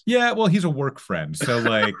quotes. Yeah, well, he's a work friend, so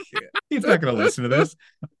like he's not going to listen to this.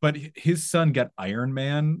 But his son got Iron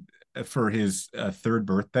Man for his 3rd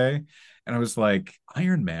birthday, and I was like,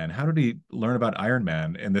 Iron Man, how did he learn about Iron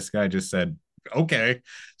Man? And this guy just said, okay.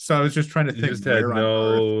 So I was just trying to think. He just had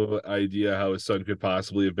no idea how his son could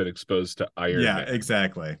possibly have been exposed to Iron Man. Yeah,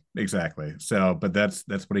 exactly. So, but that's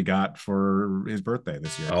what he got for his birthday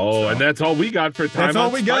this year. And that's all we got for time. That's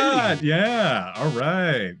all we got. Yeah. All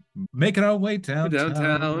right. Making our way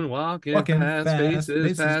downtown, walking past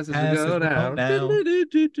faces as we go down.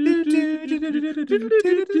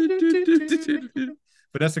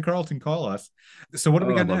 Vanessa Carlton, call us. So what do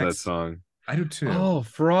we got next? I love that song. I do too. Oh,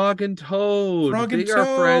 Frog and Toad. They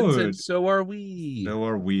are friends, and so are we.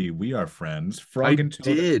 We are friends. Frog and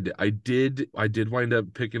Toad. I did wind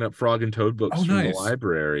up picking up Frog and Toad books from the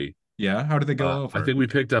library. Yeah, how did they go over? I think we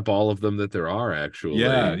picked up all of them that there are, actually.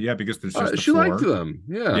 Yeah, because there's just she liked them.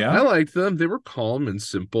 Yeah, I liked them. They were calm and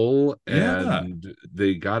simple, and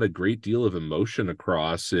they got a great deal of emotion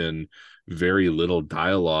across in very little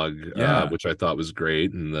dialogue, which I thought was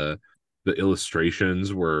great, and the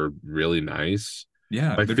illustrations were really nice.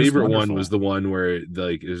 Yeah, my favorite one was the one where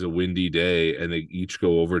like is a windy day and they each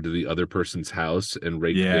go over to the other person's house and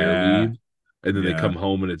rake their leaves, and then they come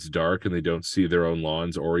home and it's dark and they don't see their own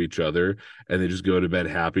lawns or each other, and they just go to bed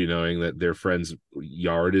happy knowing that their friend's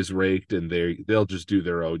yard is raked and they'll just do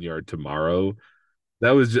their own yard tomorrow.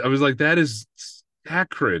 I was like, that is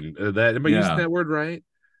saccharine. Am I using that word right?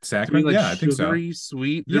 Sacrament, like I think so. Sugary,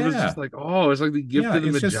 sweet. It was just like, it's like the gift of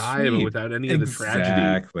the Magi, but without any of the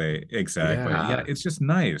tragedy. Exactly. Yeah, it's just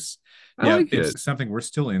nice. It's something we're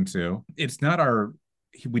still into. It's not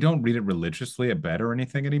we don't read it religiously at bed or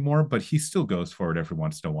anything anymore, but he still goes for it every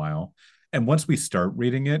once in a while. And once we start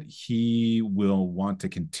reading it, he will want to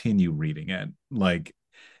continue reading it. Like,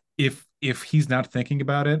 if he's not thinking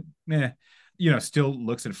about it, still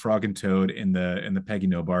looks at Frog and Toad in the Peggy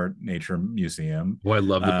Nobart Nature Museum. Well, I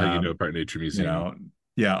love the Peggy Nobart Nature Museum.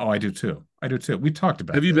 Yeah, I do too. We talked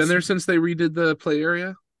about. Have you been there since they redid the play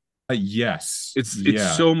area? Yes,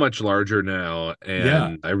 it's so much larger now,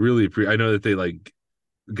 and I really I know that they like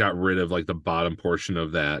got rid of like the bottom portion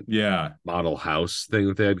of that model house thing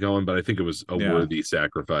that they had going, but I think it was a worthy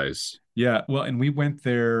sacrifice. Yeah, well, and we went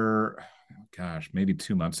there, gosh, maybe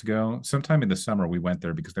 2 months ago. Sometime in the summer, we went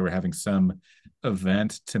there because they were having some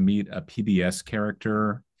event to meet a PBS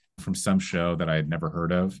character from some show that I had never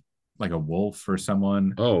heard of, like a wolf or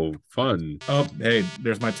someone. Oh, fun. Oh, hey,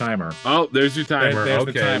 there's my timer. Oh, there's your timer. There's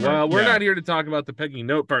okay. the timer. Well, we're not here to talk about the Peggy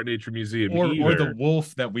Nobart Nature Museum or the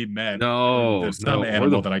wolf that we met. No, there's some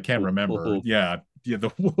animal that I can't remember. Yeah,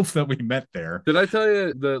 the wolf that we met there. Did I tell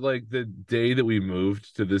you the day that we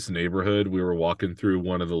moved to this neighborhood, we were walking through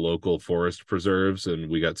one of the local forest preserves and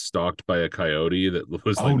we got stalked by a coyote that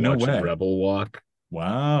was watching Rebel Walk.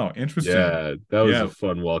 Wow, interesting. Yeah, that was a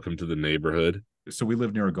fun welcome to the neighborhood. So we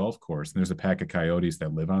live near a golf course and there's a pack of coyotes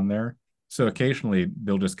that live on there. So occasionally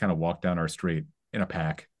they'll just kind of walk down our street in a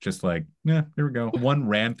pack, just like, here we go. One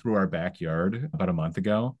ran through our backyard about a month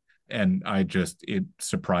ago. And it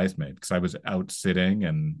surprised me because I was out sitting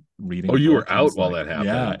and reading. Oh, you were out while that happened?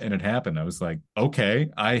 Yeah, and it happened. I was like, okay,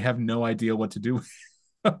 I have no idea what to do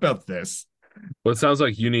about this. Well, it sounds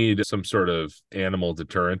like you need some sort of animal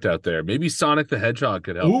deterrent out there. Maybe Sonic the Hedgehog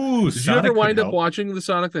could help. Ooh, did you ever wind up watching the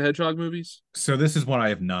Sonic the Hedgehog movies? So this is one I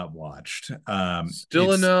have not watched.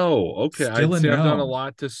 Still a no. Okay, I'd say I've done a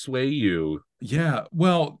lot to sway you. Yeah,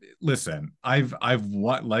 well, listen, I've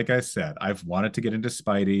like I said, I've wanted to get into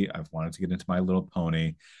Spidey. I've wanted to get into My Little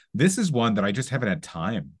Pony. This is one that I just haven't had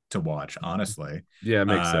time to watch, honestly. Yeah, it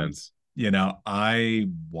makes sense. I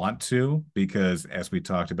want to because, as we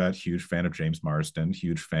talked about, huge fan of James Marsden,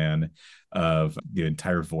 huge fan of the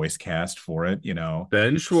entire voice cast for it.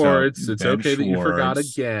 Ben Schwartz. It's okay that you forgot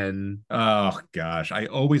again. Oh gosh, I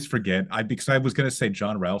always forget. Because I was going to say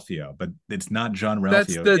John Ralphio, but it's not John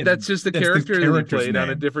Ralphio. That's just the character that he played on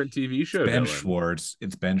a different TV show. Ben Schwartz.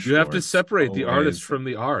 It's Ben Schwartz. You have to separate the artist from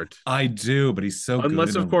the art. I do, but he's so good.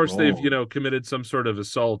 Unless, of course, they've committed some sort of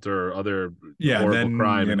assault or other horrible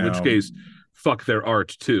crime. In which case, fuck their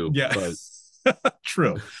art too. Yeah, but...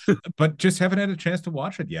 true. But just haven't had a chance to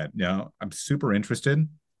watch it yet. I'm super interested,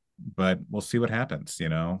 but we'll see what happens.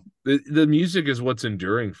 The music is what's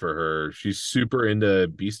enduring for her. She's super into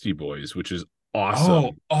Beastie Boys, which is awesome.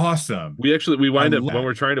 Oh, awesome. We wind up when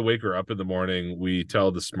we're trying to wake her up in the morning, we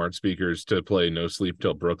tell the smart speakers to play No Sleep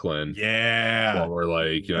Till Brooklyn. Yeah. While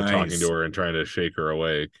we're talking to her and trying to shake her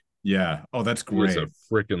awake. Yeah. Oh, that's great. It's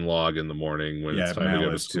a freaking log in the morning when it's time to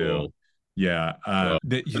go to school. Too. Yeah.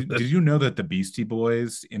 Did you know that the Beastie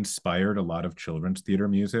Boys inspired a lot of children's theater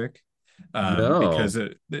music? No.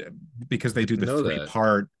 Because they do the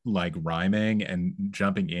 3-part like rhyming and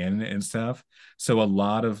jumping in and stuff. So a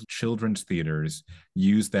lot of children's theaters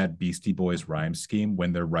use that Beastie Boys rhyme scheme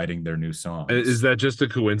when they're writing their new songs. Is that just a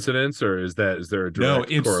coincidence, or is there a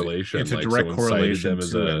direct correlation? It's a direct correlation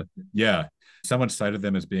to it. Yeah. Someone cited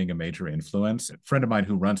them as being a major influence. A friend of mine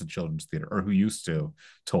who runs a children's theater, or who used to,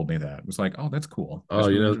 told me that. It was like, oh, that's cool. That's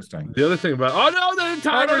really interesting. The other thing about the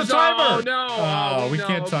timer's timer. No, we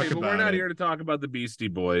can't talk about it. We're not here to talk about the Beastie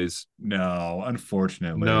Boys. No,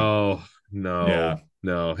 unfortunately. No. Yeah.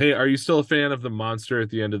 No. Hey, are you still a fan of the monster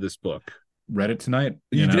at the end of this book? Read it tonight.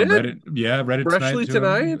 You did? Read it freshly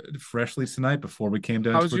tonight. Freshly tonight before we came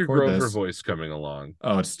down. How's to your record Grover this. voice coming along?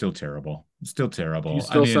 Oh, it's still terrible. Do you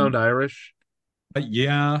still sound Irish?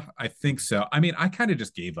 Yeah, I think so. I mean, I kind of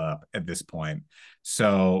just gave up at this point.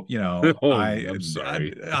 So, I'm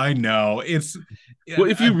sorry. I know it's.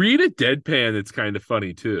 Well, if you read it deadpan, it's kind of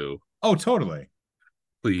funny too. Oh, totally.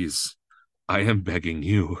 Please, I am begging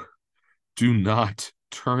you, do not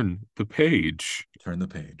turn the page. Turn the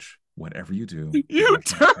page. Whatever you do, you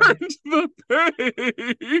turned the page.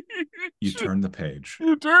 You turned the page.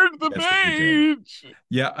 You turned the page.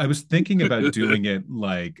 Yeah, I was thinking about doing it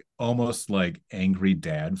like almost like angry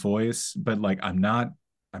dad voice, but like I'm not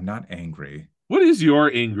angry. What is your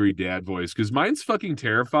angry dad voice? Because mine's fucking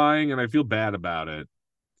terrifying and I feel bad about it.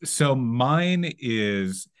 So mine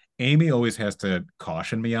is, Amy always has to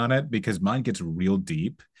caution me on it because mine gets real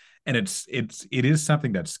deep, and it is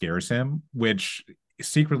something that scares him, which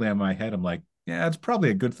secretly in my head I'm like, yeah, it's probably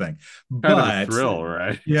a good thing. Kind of a thrill,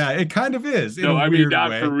 right? Yeah, it kind of is. No, I mean not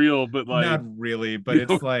for real, but like not really, but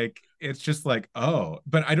it's like it's just like, oh,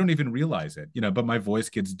 but I don't even realize it, but my voice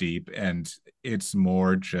gets deep and it's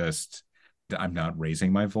more just I'm not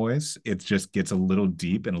raising my voice. It just gets a little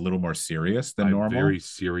deep and a little more serious than I'm normal. very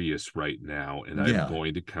serious right now, and Yeah. I'm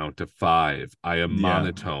going to count to 5. I am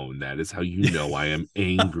monotone. That is how you know I am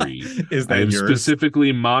angry. Is that I am yours?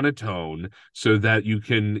 specifically monotone so that you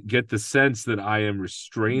can get the sense that I am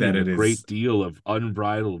restraining a great deal of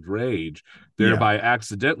unbridled rage, thereby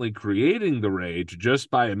accidentally creating the rage just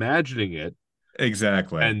by imagining it.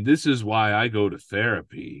 Exactly. And this is why I go to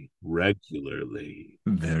therapy regularly.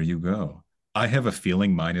 There you go. I have a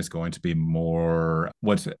feeling mine is going to be more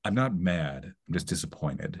I'm not mad, I'm just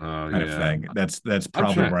disappointed kind of thing. That's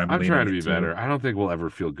probably where I'm trying to be better. I don't think we'll ever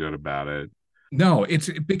feel good about it. No, it's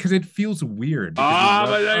because it feels weird.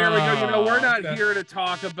 But there we go. We're not here to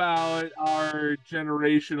talk about our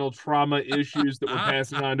generational trauma issues that we're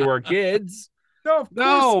passing on to our kids.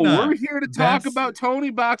 No, we're here to talk about Tony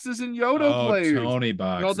boxes and Yoda players. Tony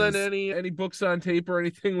boxes. Well, then any books on tape or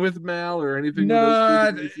anything with Mal or anything?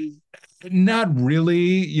 Not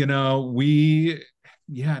really.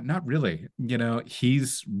 Not really.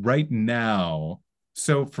 He's right now.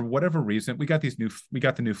 So for whatever reason, we got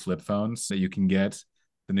the new flip phones that you can get,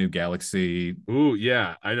 the new Galaxy. Ooh,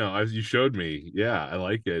 yeah, I know. You showed me. Yeah, I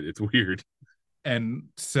like it. It's weird. And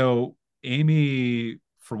so Amy,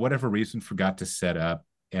 for whatever reason, forgot to set up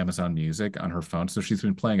Amazon Music on her phone. So she's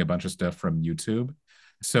been playing a bunch of stuff from YouTube.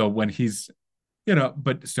 So when he's,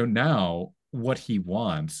 so now what he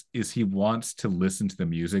wants to listen to the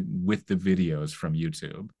music with the videos from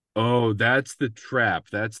YouTube. Oh, that's the trap.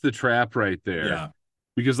 That's the trap right there. Yeah.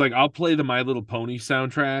 Because I'll play the My Little Pony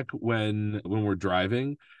soundtrack when we're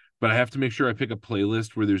driving, but I have to make sure I pick a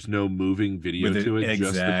playlist where there's no moving video to it,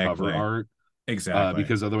 just the cover art. Exactly.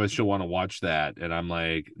 Because otherwise she'll want to watch that. And I'm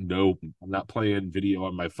like, nope, I'm not playing video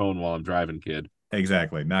on my phone while I'm driving, kid.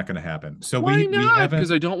 Exactly. Not going to happen. So Why not?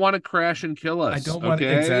 Because I don't want to crash and kill us. I don't want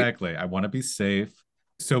to. Exactly. I want to be safe.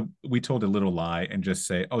 So we told a little lie and just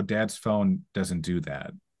say, oh, dad's phone doesn't do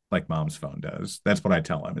that like mom's phone does. That's what I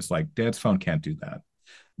tell him. It's like, dad's phone can't do that.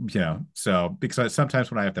 So because sometimes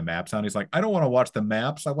when I have the maps on, he's like, I don't want to watch the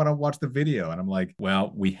maps. I want to watch the video. And I'm like,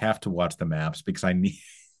 well, we have to watch the maps because I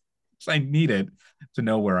need it to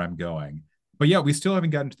know where I'm going. But yeah, we still haven't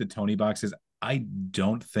gotten to the Tony boxes. I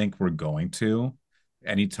don't think we're going to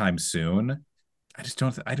anytime soon.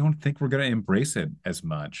 I don't think we're going to embrace it as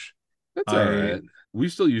much. That's all right. We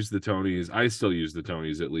still use the Tonys. I still use the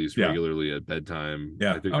Tonys at least regularly at bedtime.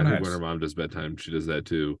 Yeah. I think when her mom does bedtime, she does that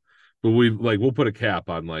too. But we'll put a cap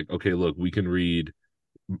on okay, look, we can read,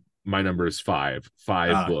 my number is 5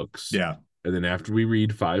 books. Yeah. And then after we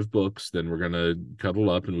read 5 books, then we're going to cuddle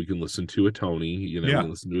up and we can listen to a Tony, we can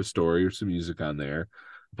listen to a story or some music on there,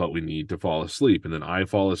 but we need to fall asleep. And then I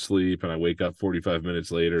fall asleep and I wake up 45 minutes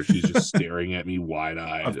later. She's just staring at me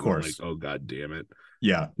wide-eyed. Of course. I'm like, oh, God damn it.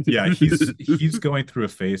 Yeah. He's going through a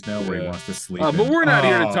phase now where he wants to sleep. But we're not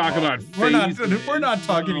here to talk about phases. We're not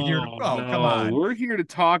talking here. Oh, come on. We're here to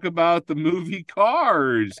talk about the movie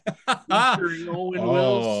Cars, featuring Owen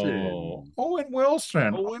Wilson. Owen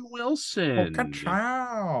Wilson.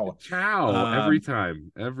 Oh, ka-chow. Every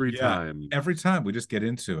time. Every time. We just get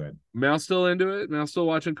into it. Mal still into it? Mal still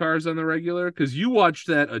watching Cars on the regular? Because you watched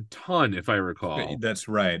that a ton, if I recall. That's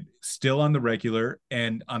right. Still on the regular.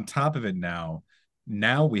 And on top of it now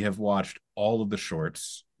we have watched all of the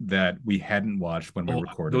shorts that we hadn't watched when we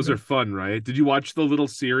recorded. Those are fun, right? Did you watch the little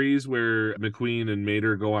series where McQueen and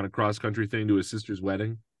Mater go on a cross-country thing to his sister's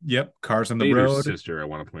wedding? Yep, Cars on the Mater's Road. Sister, I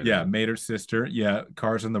want to point out. Yeah, Mater's sister. Yeah,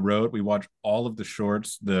 Cars on the Road. We watched all of the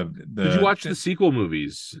shorts. Did you watch the sequel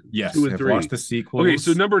movies? Yes, 2 and 3. Watched the sequels. Okay,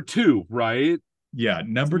 so number 2, right? Yeah,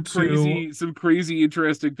 number 2. Some crazy,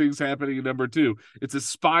 interesting things happening in number 2. It's a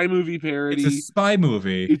spy movie parody. It's a spy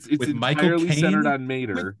movie. It's entirely centered on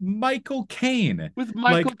Mater. With Michael Caine.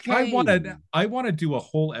 I want to do a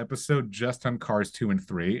whole episode just on Cars 2 and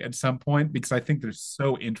 3 at some point because I think they're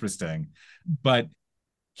so interesting. But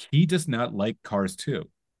he does not like Cars 2.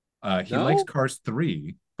 He likes Cars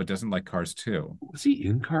 3, but doesn't like Cars 2. Was he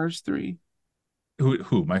in Cars 3?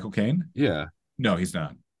 Who? Michael Caine? Yeah. No, he's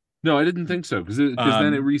not. No, I didn't think so because then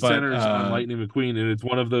it recenters on Lightning McQueen, and it's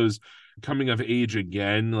one of those coming of age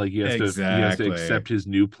again. Like he has to accept his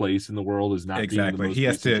new place in the world as not being the most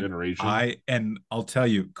recent generation. And I'll tell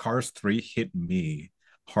you, Cars 3 hit me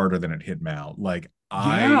harder than it hit Mal.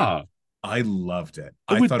 I loved it.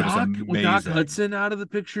 With I thought it was with Doc amazing. Hudson out of the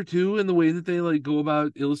picture too, and the way that they like go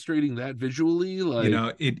about illustrating that visually, like, You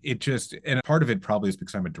know, it just, and part of it probably is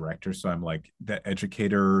because I'm a director, so I'm like, the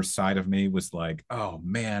educator side of me was like, oh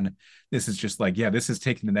man, this is just like, yeah, this is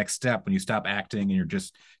taking the next step when you stop acting and you're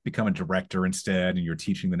just become a director instead, and you're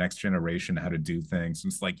teaching the next generation how to do things.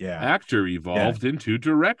 And it's like, yeah, actor evolved into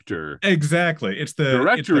director. exactly. It's the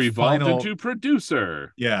Director it's the evolved final, into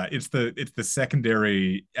producer. yeah, it's the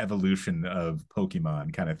secondary evolution of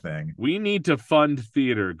Pokemon kind of thing. We need to fund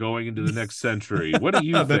theater going into the next century. What do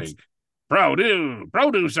you That's- think?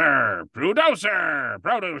 Producer.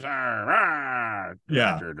 Ah,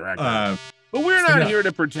 Yeah. director. But we're not here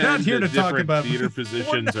to pretend not here that to talk different about theater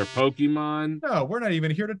positions are Pokemon. No, we're not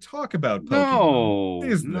even here to talk about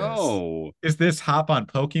Pokemon. No. Is this Hop on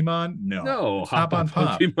Pokemon? No, It's Hop on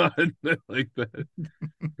Pop. Pokemon. Like that.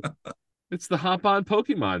 It's the Hop on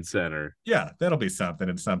Pokemon Center. Yeah, that'll be something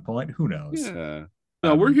at some point. Who knows? Yeah.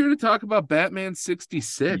 No, we're here to talk about Batman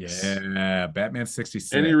 66. Yeah, Batman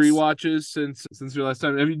 66. Any rewatches since your last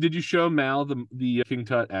time? Did you show Mal the King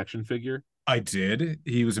Tut action figure? I did.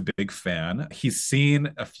 He was a big fan. He's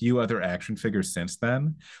seen a few other action figures since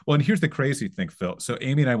then. Well, and here's the crazy thing, Phil. So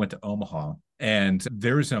Amy and I went to Omaha, and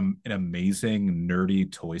there's an amazing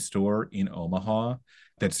nerdy toy store in Omaha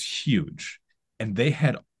that's huge. And they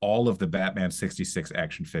had all of the Batman 66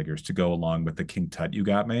 action figures to go along with the King Tut you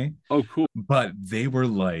got me. Oh, cool. But they were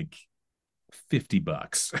like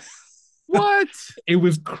 $50. What? It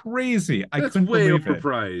was crazy. I couldn't way believe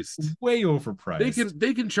overpriced. it. Way overpriced.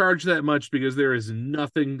 They can charge that much because there is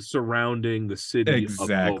nothing surrounding the city of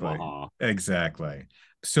Omaha. Exactly.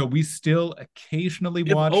 So we still occasionally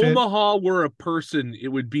If watch it. Omaha were a person, it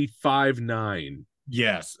would be 5'9".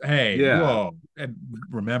 Yes. Hey, Yeah. whoa. And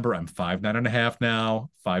remember, I'm 5'9.5" now.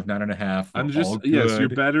 5'9.5". I'm We're just all yes, you're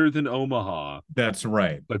good. better than Omaha. That's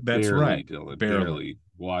right. But That's barely, right. Dylan, Barely. barely.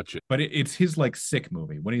 Watch it. But it's his like sick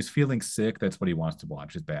movie. When he's feeling sick, that's what he wants to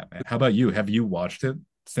watch is Batman. How about you? Have you watched it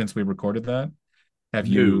since we recorded that? Have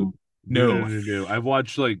you? No. I've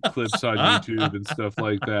watched like clips on YouTube and stuff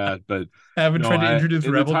like that, but Haven't tried to introduce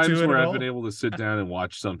in Rebel the times to it where at I've all? been able to sit down and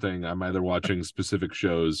watch something, I'm either watching specific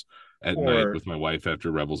shows at Or- night with my wife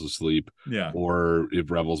after Rebel's asleep, Yeah. or if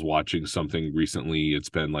Rebel's watching something recently, it's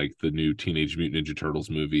been like the new Teenage Mutant Ninja Turtles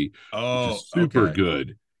movie, which Oh, is super okay.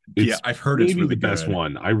 good. Yeah, It's I've heard it's maybe really the best good.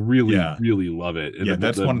 one. I really, Yeah. really love it. And Yeah,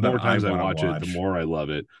 that's the one of more them I times I wanna watch it, watch. the more I love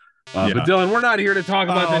it. Yeah. But Dylan, we're not here to talk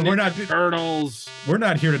about the we're Ninja not- Turtles. We're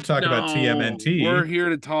not here to talk about No, TMNT. We're here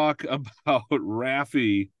to talk about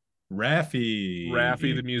Raffi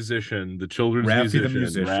Raffi the musician, the children's Raffi the musician.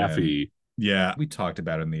 musician. Raffi. Yeah, we talked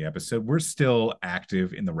about it in the episode. We're still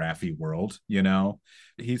active in the Raffi world, you know.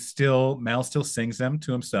 Mal still sings them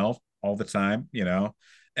to himself all the time, you know.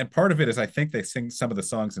 And part of it is I think they sing some of the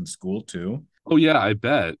songs in school too. Oh yeah, I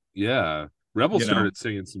bet. Yeah. Rebel You know. started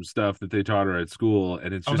singing some stuff that they taught her at school,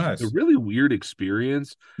 and it's Oh, just nice. a really weird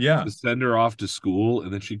experience Yeah. to send her off to school,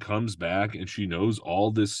 and then she comes back and she knows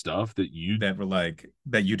all this stuff that you That were like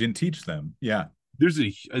that you didn't teach them. Yeah.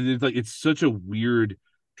 it's such a weird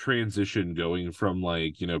transition going from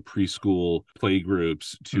like, you know, preschool play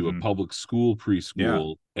groups to a Mhm. public school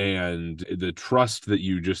preschool, and the trust that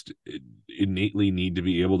you just innately need to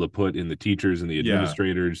be able to put in the teachers and the Yeah.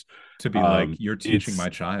 administrators To be like, Um, you're teaching it's- my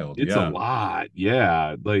child. it's Yeah. a lot.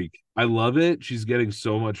 Yeah. Like I love it. She's getting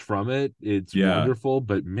so much from it. It's Yeah. wonderful,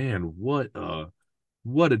 but man, what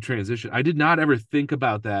a transition. I did not ever think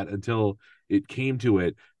about that until it came to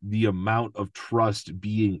it. The amount of trust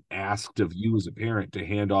being asked of you as a parent to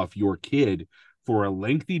hand off your kid for a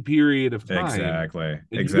lengthy period of time. Exactly.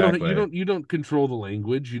 And Exactly. You don't control the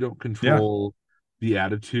language. You don't control the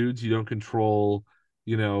attitudes. You don't control,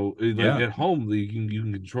 you know, like Yeah. at home you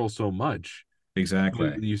can control so much.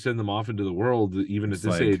 Exactly. You send them off into the world, even It's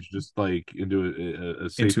at this like- age, just like into a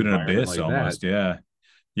safe Into an environment abyss like that. almost.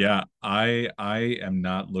 Yeah. I am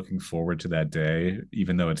not looking forward to that day,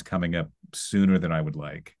 even though it's coming up sooner than I would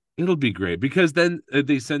like. It'll be great because then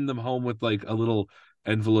they send them home with like a little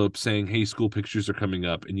envelope saying, "Hey, school pictures are coming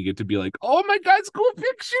up," and you get to be like, "Oh my god, school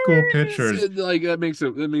pictures!" School pictures. And, like that makes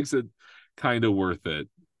it kind of worth it.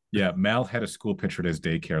 Yeah, Mal had a school picture at his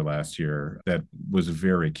daycare last year that was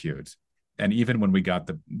very cute. And even when we got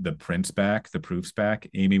the prints back, the proofs back,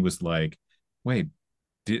 Amy was like, wait,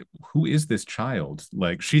 who is this child?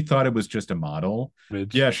 Like, she thought it was just a model.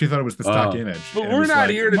 Mitch. Yeah, she thought it was the stock Oh. image. But And it we're was not like,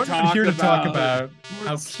 here to we're not talk here to talk about about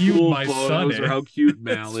how cute school my son photos is. or how cute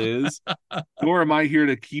Mal is. Nor am I here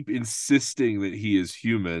to keep insisting that he is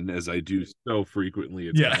human, as I do so frequently.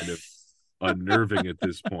 It's Yeah. kind of unnerving at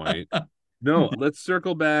this point. No, let's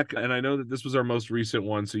circle back. And I know that this was our most recent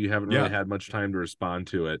one, so you haven't really Yeah. had much time to respond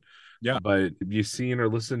to it. Yeah. But have you seen or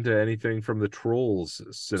listened to anything from the Trolls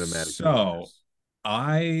cinematic universe?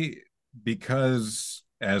 Because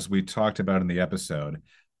as we talked about in the episode,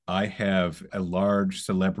 I have a large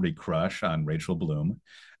celebrity crush on Rachel Bloom.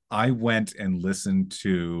 I went and listened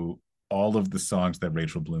to all of the songs that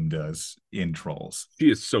Rachel Bloom does in Trolls. She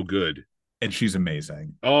is so good. And she's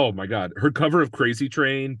amazing. Oh my God. Her cover of Crazy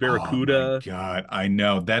Train, Barracuda. Oh my God. I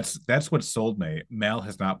know. That's what sold me. Mal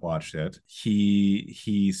has not watched it.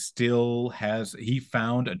 He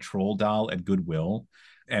found a troll doll at Goodwill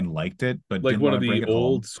and liked it, but like didn't one want of to bring the it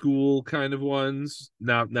old home. school kind of ones,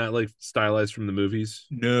 not like stylized from the movies.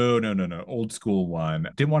 No. Old school one.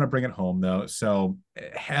 Didn't want to bring it home though. So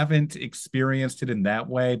haven't experienced it in that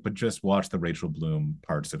way, but just watched the Rachel Bloom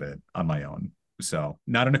parts of it on my own. So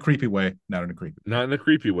not in a creepy way. Not in a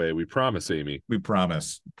creepy way. We promise, Amy. We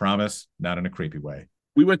promise, not in a creepy way.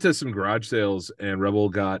 We went to some garage sales and Rebel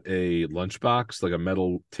got a lunchbox, like a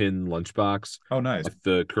metal tin lunchbox. Oh, nice. With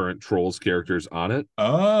the current Trolls characters on it.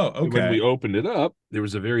 Oh, okay. And when we opened it up, there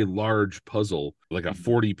was a very large puzzle, like a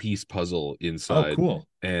 40-piece puzzle inside. Oh, cool.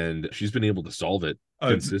 And she's been able to solve it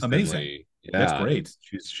consistently. Amazing. Yeah, that's great.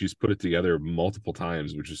 She's put it together multiple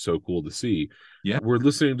times, which is so cool to see. Yeah. We're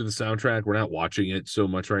listening to the soundtrack. We're not watching it so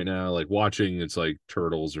much right now. Like watching, it's like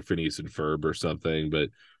Turtles or Phineas and Ferb or something. But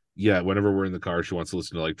yeah, whenever we're in the car, she wants to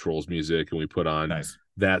listen to like Trolls music, and we put on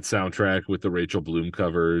that soundtrack with the Rachel Bloom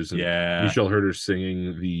covers. And Michelle heard her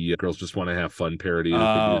singing the Girls Just Want to Have Fun parody at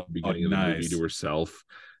the beginning of the movie to herself,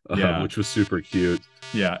 which was super cute.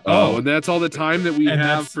 Yeah. And that's all the time that we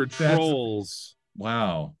have for Trolls.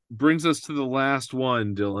 Wow. Brings us to the last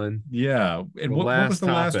one, Dylan. Yeah. And what was the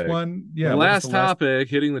last one? Yeah. The last topic,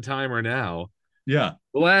 hitting the timer now. Yeah.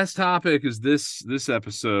 The last topic is this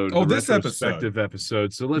episode. This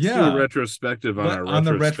episode. So let's do a retrospective on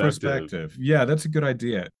the retrospective. Yeah, that's a good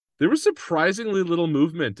idea. There was surprisingly little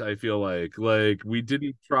movement, I feel like. Like we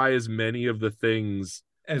didn't try as many of the things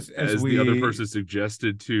as the other person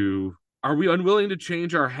suggested to. Are we unwilling to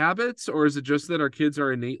change our habits, or is it just that our kids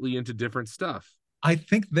are innately into different stuff? I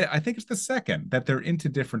think it's the second, that they're into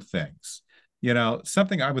different things. You know,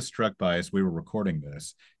 something I was struck by as we were recording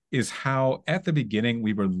this is how at the beginning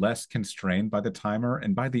we were less constrained by the timer,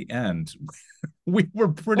 and by the end we were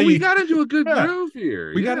pretty. We got into a good groove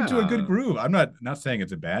here. We got into a good groove. I'm not saying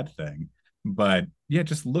it's a bad thing, but yeah,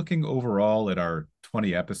 just looking overall at our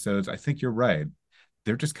 20 episodes, I think you're right.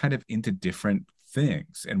 They're just kind of into different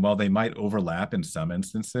things, and while they might overlap in some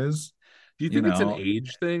instances. Do you think it's an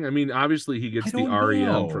age thing? I mean, obviously he gets the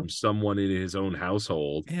REM from someone in his own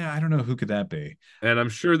household. Yeah, I don't know who could that be. And I'm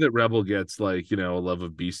sure that Rebel gets like, a love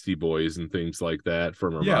of Beastie Boys and things like that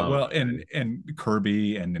from her mom. Yeah, well, and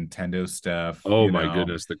Kirby and Nintendo stuff. Oh my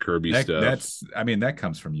goodness, the Kirby stuff. That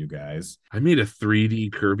comes from you guys. I made a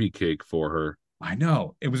 3D Kirby cake for her. I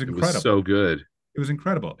know. It was incredible. It was so good. It was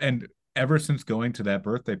incredible. And ever since going to that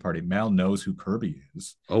birthday party, Mal knows who Kirby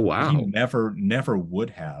is. Oh, wow. He never would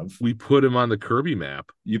have. We put him on the Kirby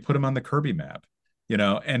map. You put him on the Kirby map,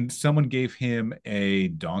 and someone gave him a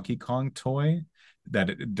Donkey Kong toy,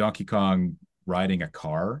 that Donkey Kong riding a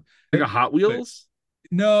car. Like a Hot Wheels?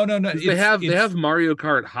 No. They have Mario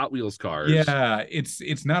Kart Hot Wheels cars. Yeah,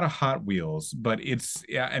 it's not a Hot Wheels, but it's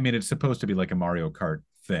supposed to be like a Mario Kart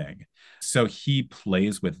thing. So he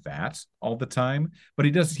plays with that all the time, but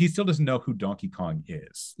he still doesn't know who Donkey Kong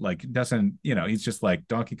is. Like, he's just like,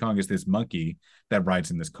 Donkey Kong is this monkey that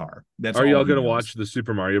rides in this car. Are y'all going to watch the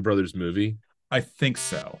Super Mario Brothers movie? I think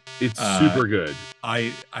so. It's super good.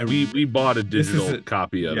 We bought a digital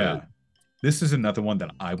copy of it. This is another one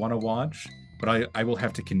that I want to watch, but I will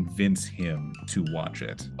have to convince him to watch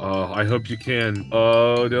it. Oh, I hope you can.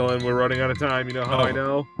 Oh, Dylan, we're running out of time. You know how I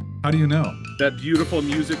know? How do you know? That beautiful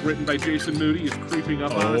music written by Jason Moody is creeping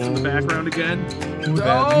up on us in the background again. 20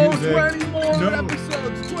 more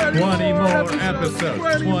episodes. 20 more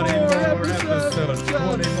episodes.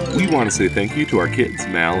 We want to say thank you to our kids,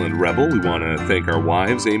 Mal and Rebel. We want to thank our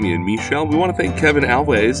wives, Amy and Michelle. We want to thank Kevin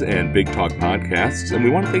Alves and Big Talk Podcasts. And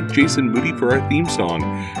we want to thank Jason Moody for our theme song.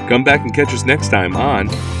 Come back and catch us next time on...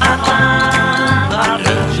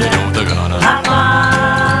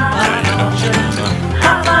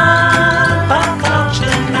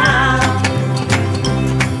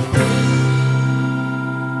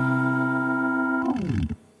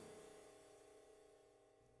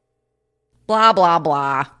 Blah, blah,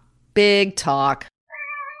 blah. Big talk.